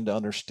you begin to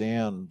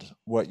understand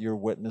what you're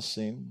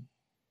witnessing,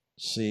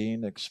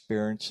 seeing,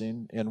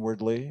 experiencing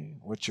inwardly,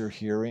 what you're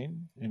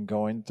hearing and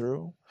going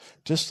through,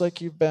 just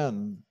like you've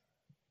been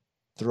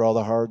through all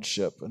the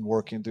hardship and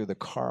working through the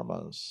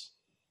karmas.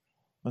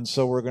 And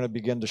so we're going to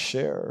begin to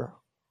share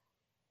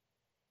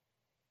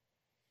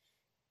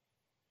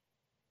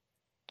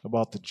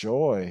about the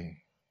joy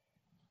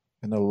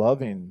and the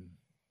loving,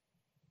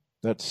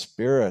 that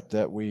spirit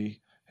that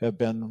we have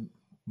been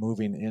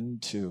moving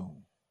into.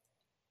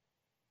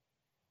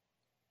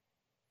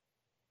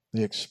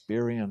 The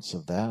experience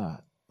of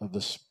that, of the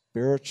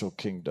spiritual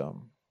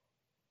kingdom.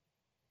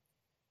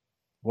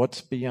 What's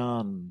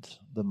beyond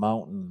the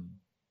mountain?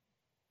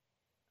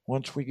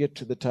 Once we get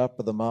to the top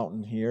of the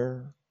mountain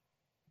here,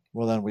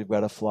 well, then we've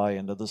got to fly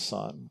into the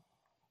sun.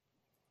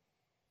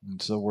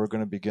 And so we're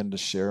going to begin to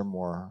share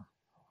more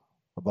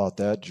about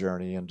that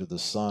journey into the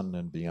sun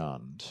and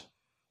beyond.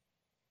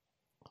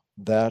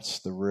 That's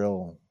the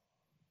real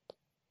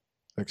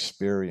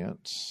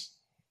experience.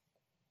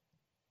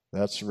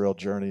 That's the real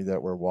journey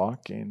that we're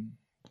walking.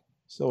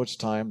 So it's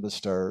time to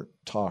start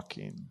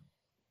talking.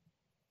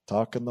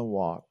 Talking the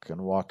walk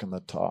and walking the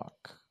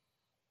talk.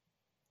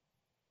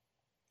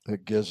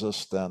 It gives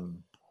us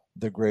then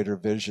the greater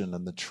vision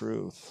and the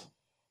truth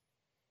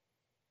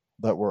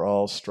that we're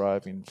all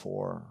striving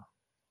for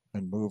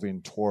and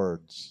moving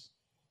towards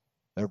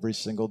every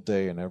single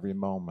day and every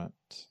moment.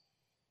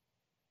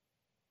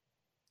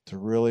 To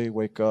really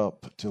wake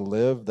up, to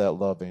live that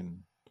loving,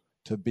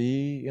 to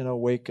be an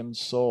awakened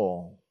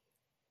soul,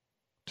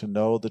 to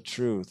know the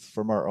truth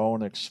from our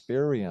own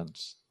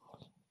experience,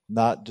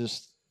 not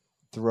just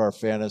through our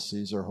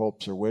fantasies or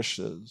hopes or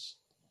wishes,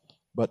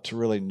 but to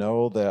really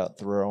know that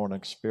through our own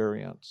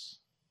experience.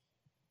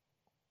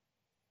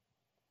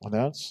 And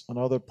that's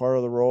another part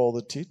of the role of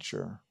the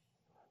teacher,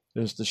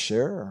 is to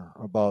share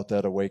about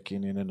that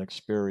awakening and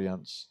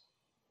experience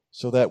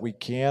so that we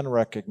can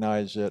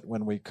recognize it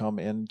when we come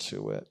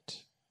into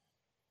it,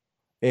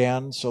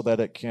 and so that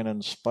it can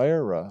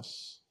inspire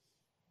us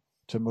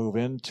to move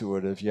into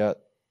it if yet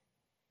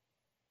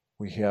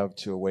we have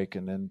to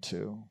awaken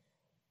into.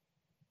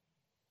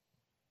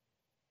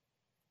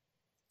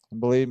 And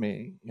believe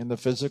me, in the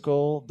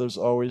physical, there's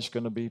always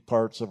going to be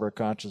parts of our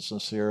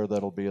consciousness here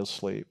that'll be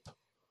asleep,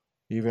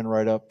 even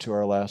right up to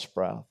our last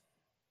breath.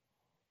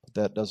 But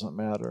that doesn't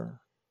matter.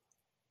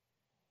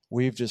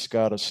 We've just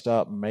got to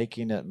stop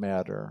making it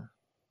matter.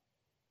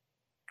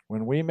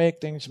 When we make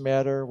things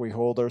matter, we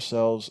hold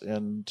ourselves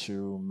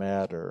into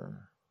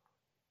matter.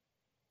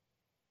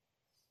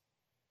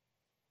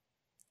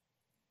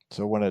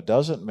 So when it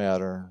doesn't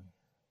matter,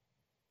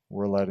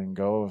 we're letting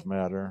go of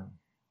matter.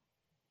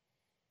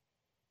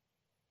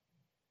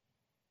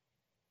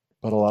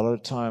 But a lot of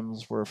the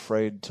times we're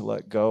afraid to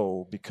let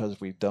go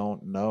because we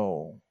don't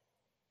know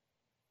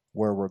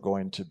where we're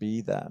going to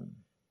be then.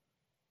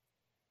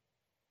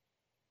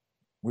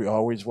 We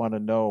always want to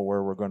know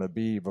where we're going to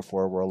be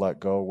before we'll let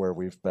go where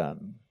we've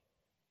been.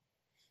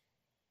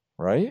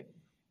 Right?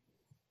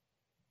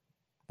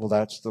 Well,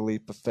 that's the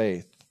leap of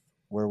faith,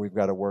 where we've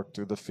got to work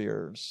through the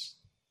fears.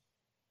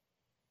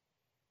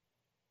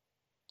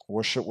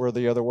 Wish it were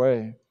the other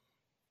way.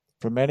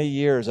 For many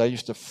years, I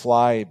used to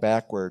fly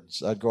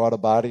backwards. I'd go out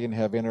of body and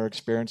have inner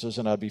experiences,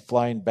 and I'd be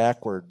flying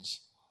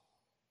backwards.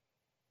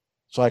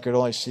 So I could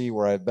only see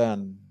where I'd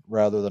been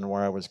rather than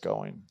where I was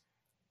going.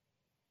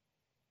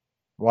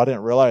 Well, I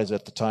didn't realize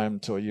at the time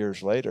until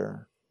years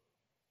later.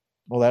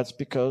 Well, that's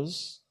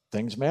because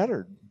things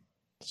mattered.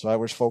 So I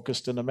was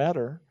focused in the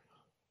matter.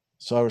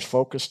 So I was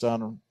focused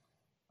on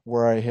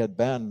where I had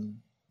been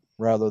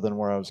rather than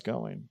where I was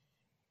going.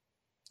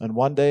 And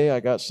one day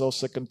I got so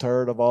sick and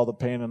tired of all the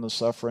pain and the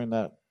suffering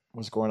that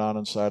was going on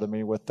inside of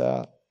me with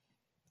that,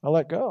 I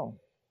let go.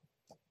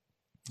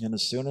 And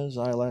as soon as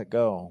I let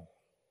go,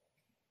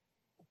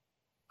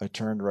 I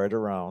turned right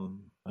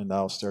around and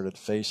now started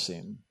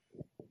facing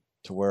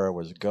to where I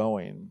was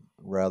going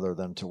rather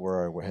than to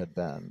where I had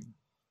been.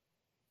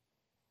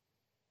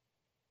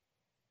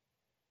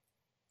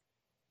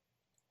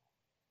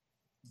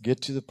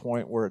 Get to the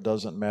point where it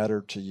doesn't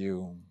matter to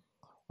you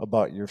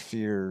about your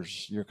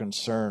fears, your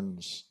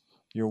concerns,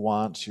 your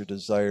wants, your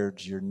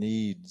desires, your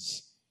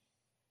needs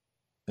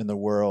in the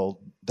world.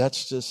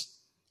 That's just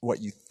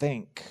what you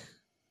think.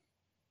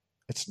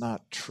 It's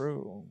not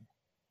true.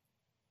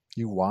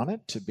 You want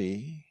it to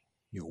be.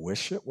 You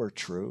wish it were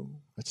true.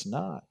 It's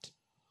not.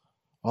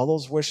 All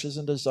those wishes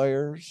and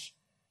desires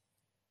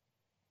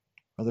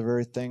are the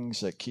very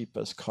things that keep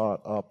us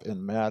caught up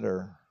in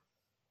matter.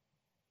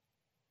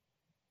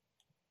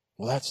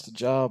 Well, that's the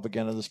job,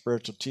 again, of the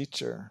spiritual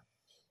teacher.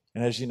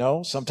 And as you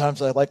know,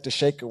 sometimes I like to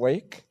shake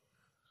awake.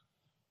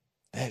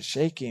 That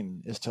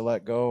shaking is to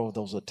let go of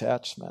those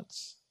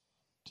attachments.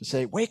 To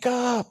say, wake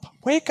up,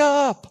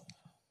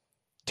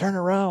 turn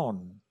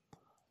around,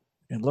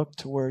 and look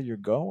to where you're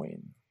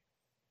going.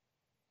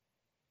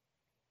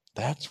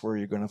 That's where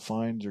you're going to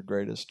find your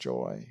greatest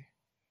joy.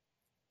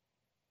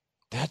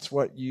 That's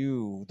what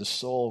you, the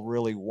soul,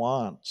 really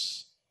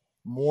wants,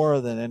 more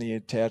than any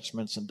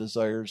attachments and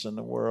desires in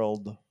the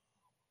world.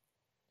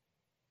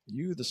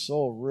 You, the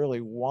soul,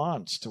 really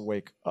wants to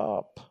wake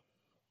up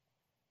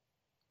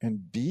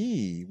and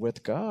be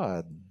with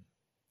God.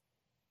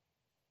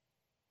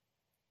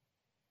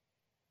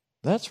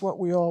 That's what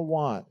we all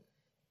want,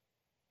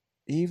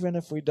 even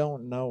if we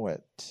don't know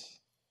it.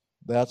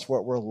 That's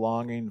what we're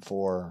longing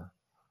for.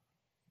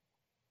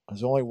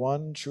 There's only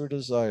one true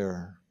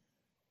desire.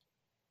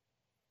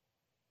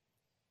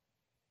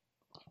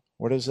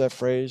 What is that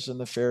phrase in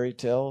the fairy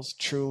tales?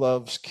 True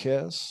love's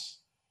kiss.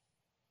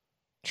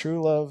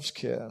 True love's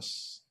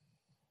kiss.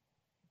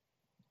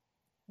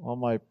 Well,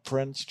 my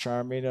Prince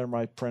Charming or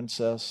my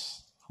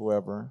princess,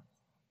 whoever.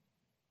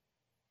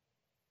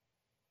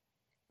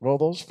 Well,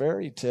 those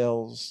fairy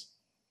tales,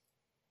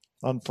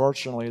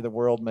 unfortunately, the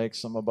world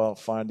makes them about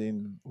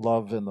finding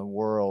love in the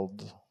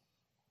world.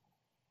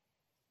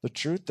 The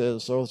truth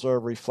is, those are a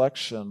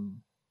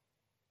reflection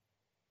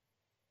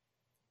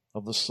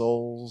of the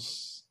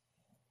soul's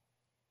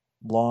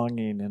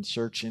longing and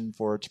searching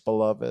for its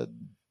beloved.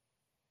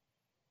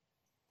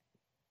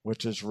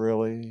 which is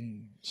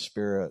really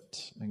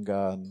Spirit and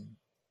God.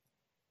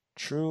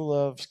 True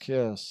love's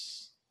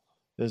kiss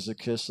is the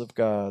kiss of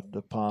God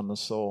upon the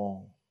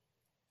soul.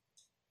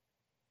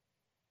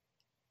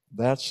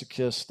 That's the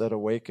kiss that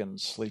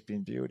awakens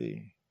Sleeping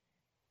Beauty.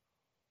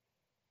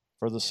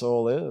 For the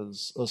soul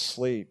is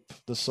asleep.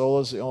 The soul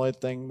is the only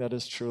thing that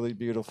is truly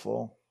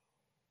beautiful.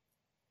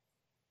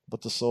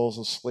 But the soul's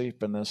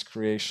asleep in this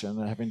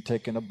creation, having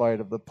taken a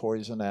bite of the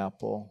poison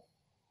apple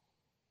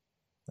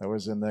that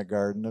was in that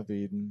Garden of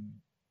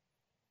Eden.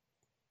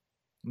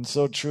 And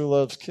so true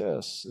love's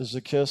kiss is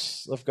the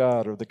kiss of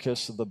God, or the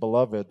kiss of the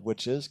beloved,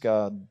 which is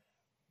God,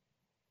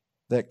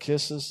 that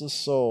kisses the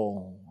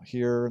soul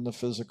here in the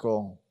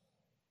physical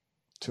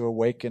to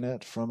awaken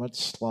it from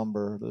its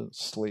slumber, to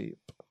sleep.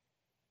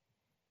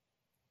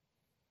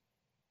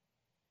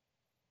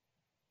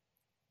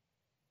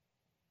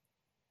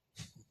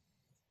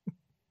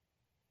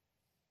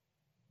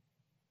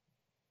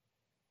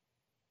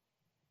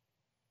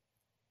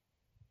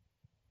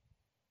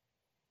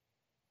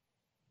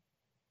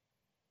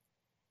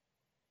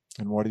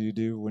 And what do you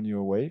do when you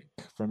awake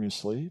from your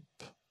sleep?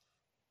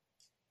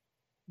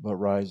 But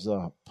rise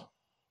up.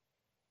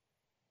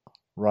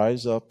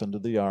 Rise up into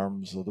the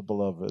arms of the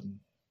beloved.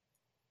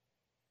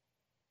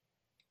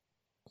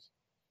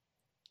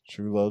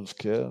 True love's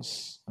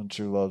kiss and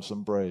true love's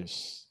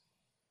embrace.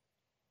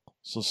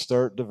 So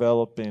start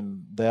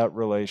developing that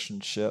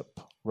relationship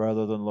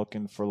rather than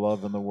looking for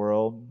love in the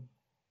world.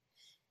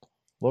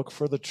 Look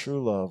for the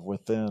true love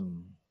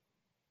within,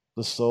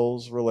 the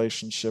soul's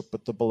relationship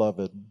with the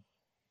beloved.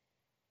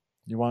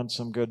 You want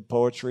some good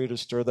poetry to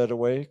stir that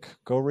awake?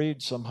 Go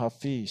read some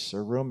Hafiz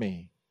or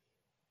Rumi,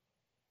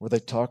 where they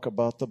talk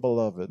about the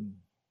beloved.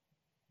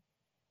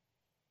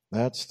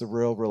 That's the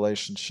real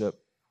relationship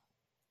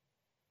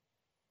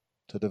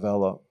to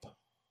develop.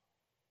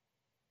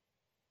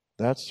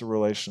 That's the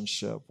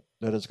relationship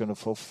that is going to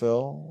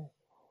fulfill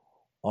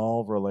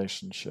all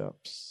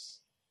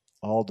relationships,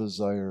 all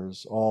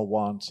desires, all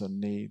wants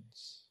and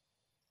needs.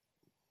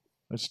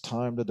 It's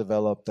time to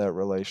develop that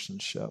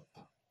relationship.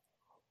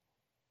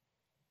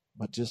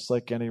 But just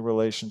like any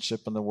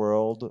relationship in the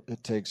world,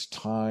 it takes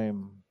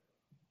time.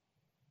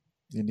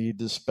 You need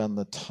to spend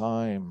the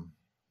time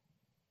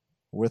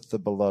with the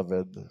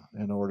beloved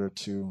in order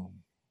to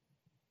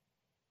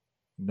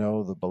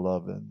know the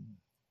beloved.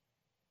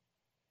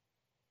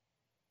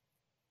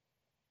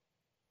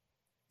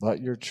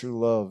 Let your true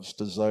love's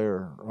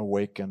desire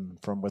awaken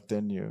from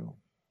within you,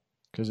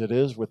 because it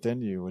is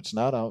within you. It's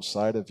not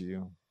outside of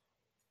you.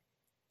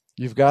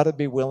 You've got to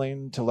be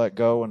willing to let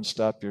go and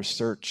stop your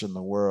search in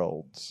the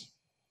world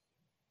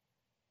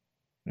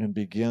and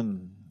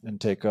begin and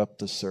take up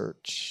the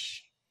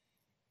search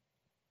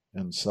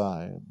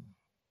inside.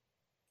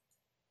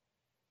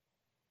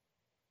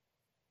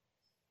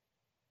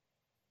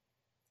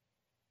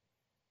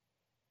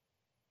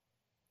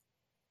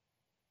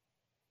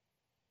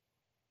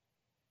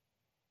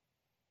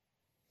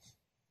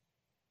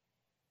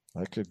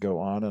 I could go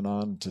on and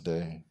on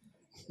today.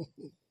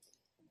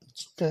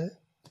 It's okay.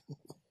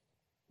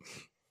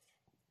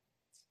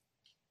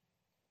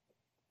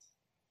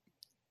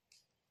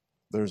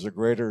 There's a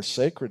greater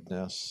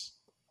sacredness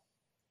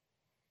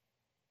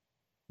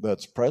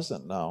that's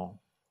present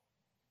now.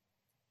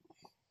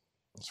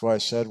 That's why I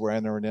said we're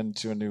entering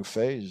into a new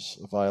phase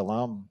of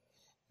ILM,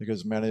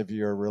 because many of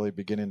you are really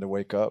beginning to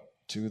wake up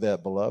to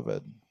that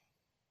beloved.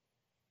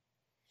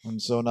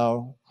 And so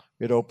now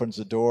it opens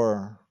the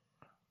door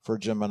for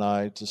Jim and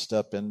I to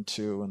step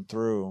into and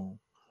through,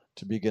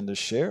 to begin to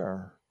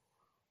share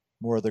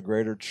more of the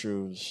greater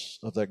truths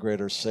of that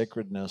greater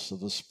sacredness of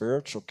the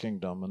spiritual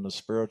kingdom and the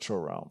spiritual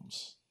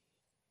realms.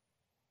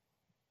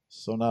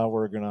 So now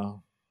we're going to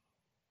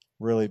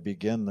really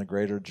begin the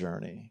greater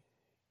journey,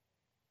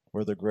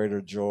 where the greater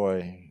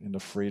joy and the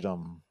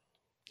freedom,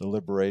 the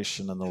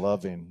liberation and the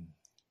loving,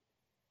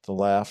 the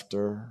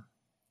laughter,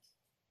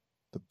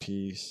 the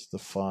peace, the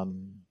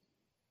fun,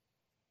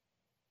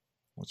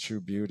 the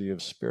true beauty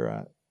of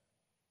spirit.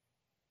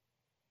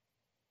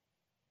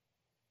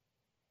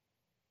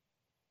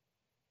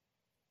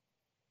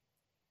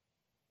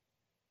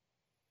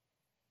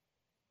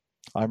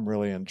 I'm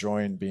really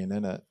enjoying being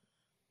in it.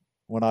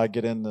 When I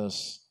get in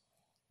this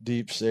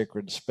deep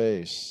sacred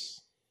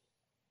space,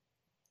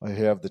 I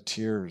have the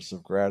tears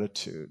of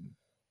gratitude.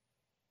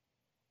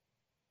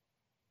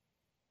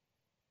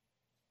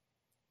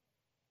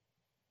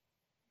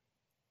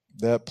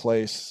 That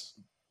place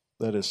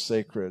that is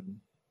sacred,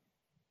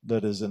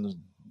 that is in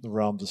the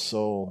realm of the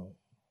soul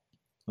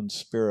and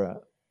spirit,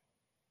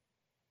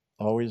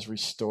 always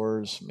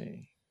restores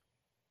me.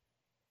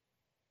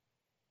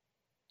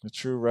 The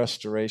true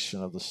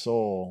restoration of the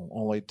soul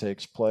only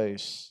takes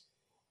place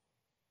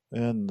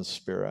in the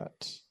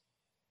spirit.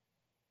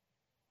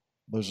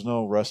 There's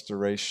no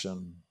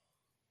restoration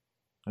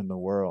in the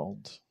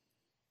world.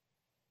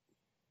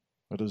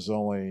 It is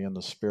only in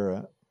the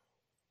spirit.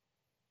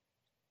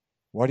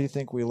 Why do you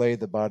think we lay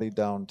the body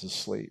down to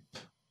sleep?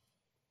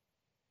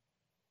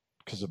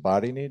 Because the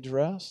body needs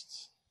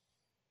rest?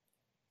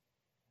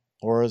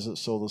 Or is it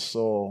so the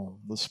soul,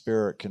 the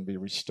spirit, can be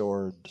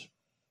restored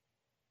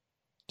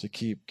to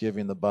keep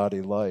giving the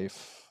body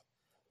life,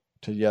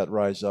 to yet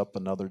rise up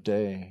another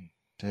day,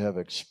 to have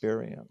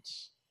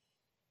experience?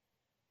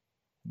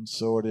 And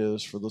so it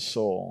is for the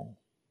soul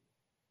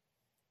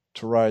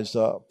to rise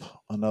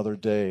up another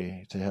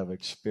day to have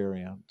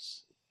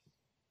experience.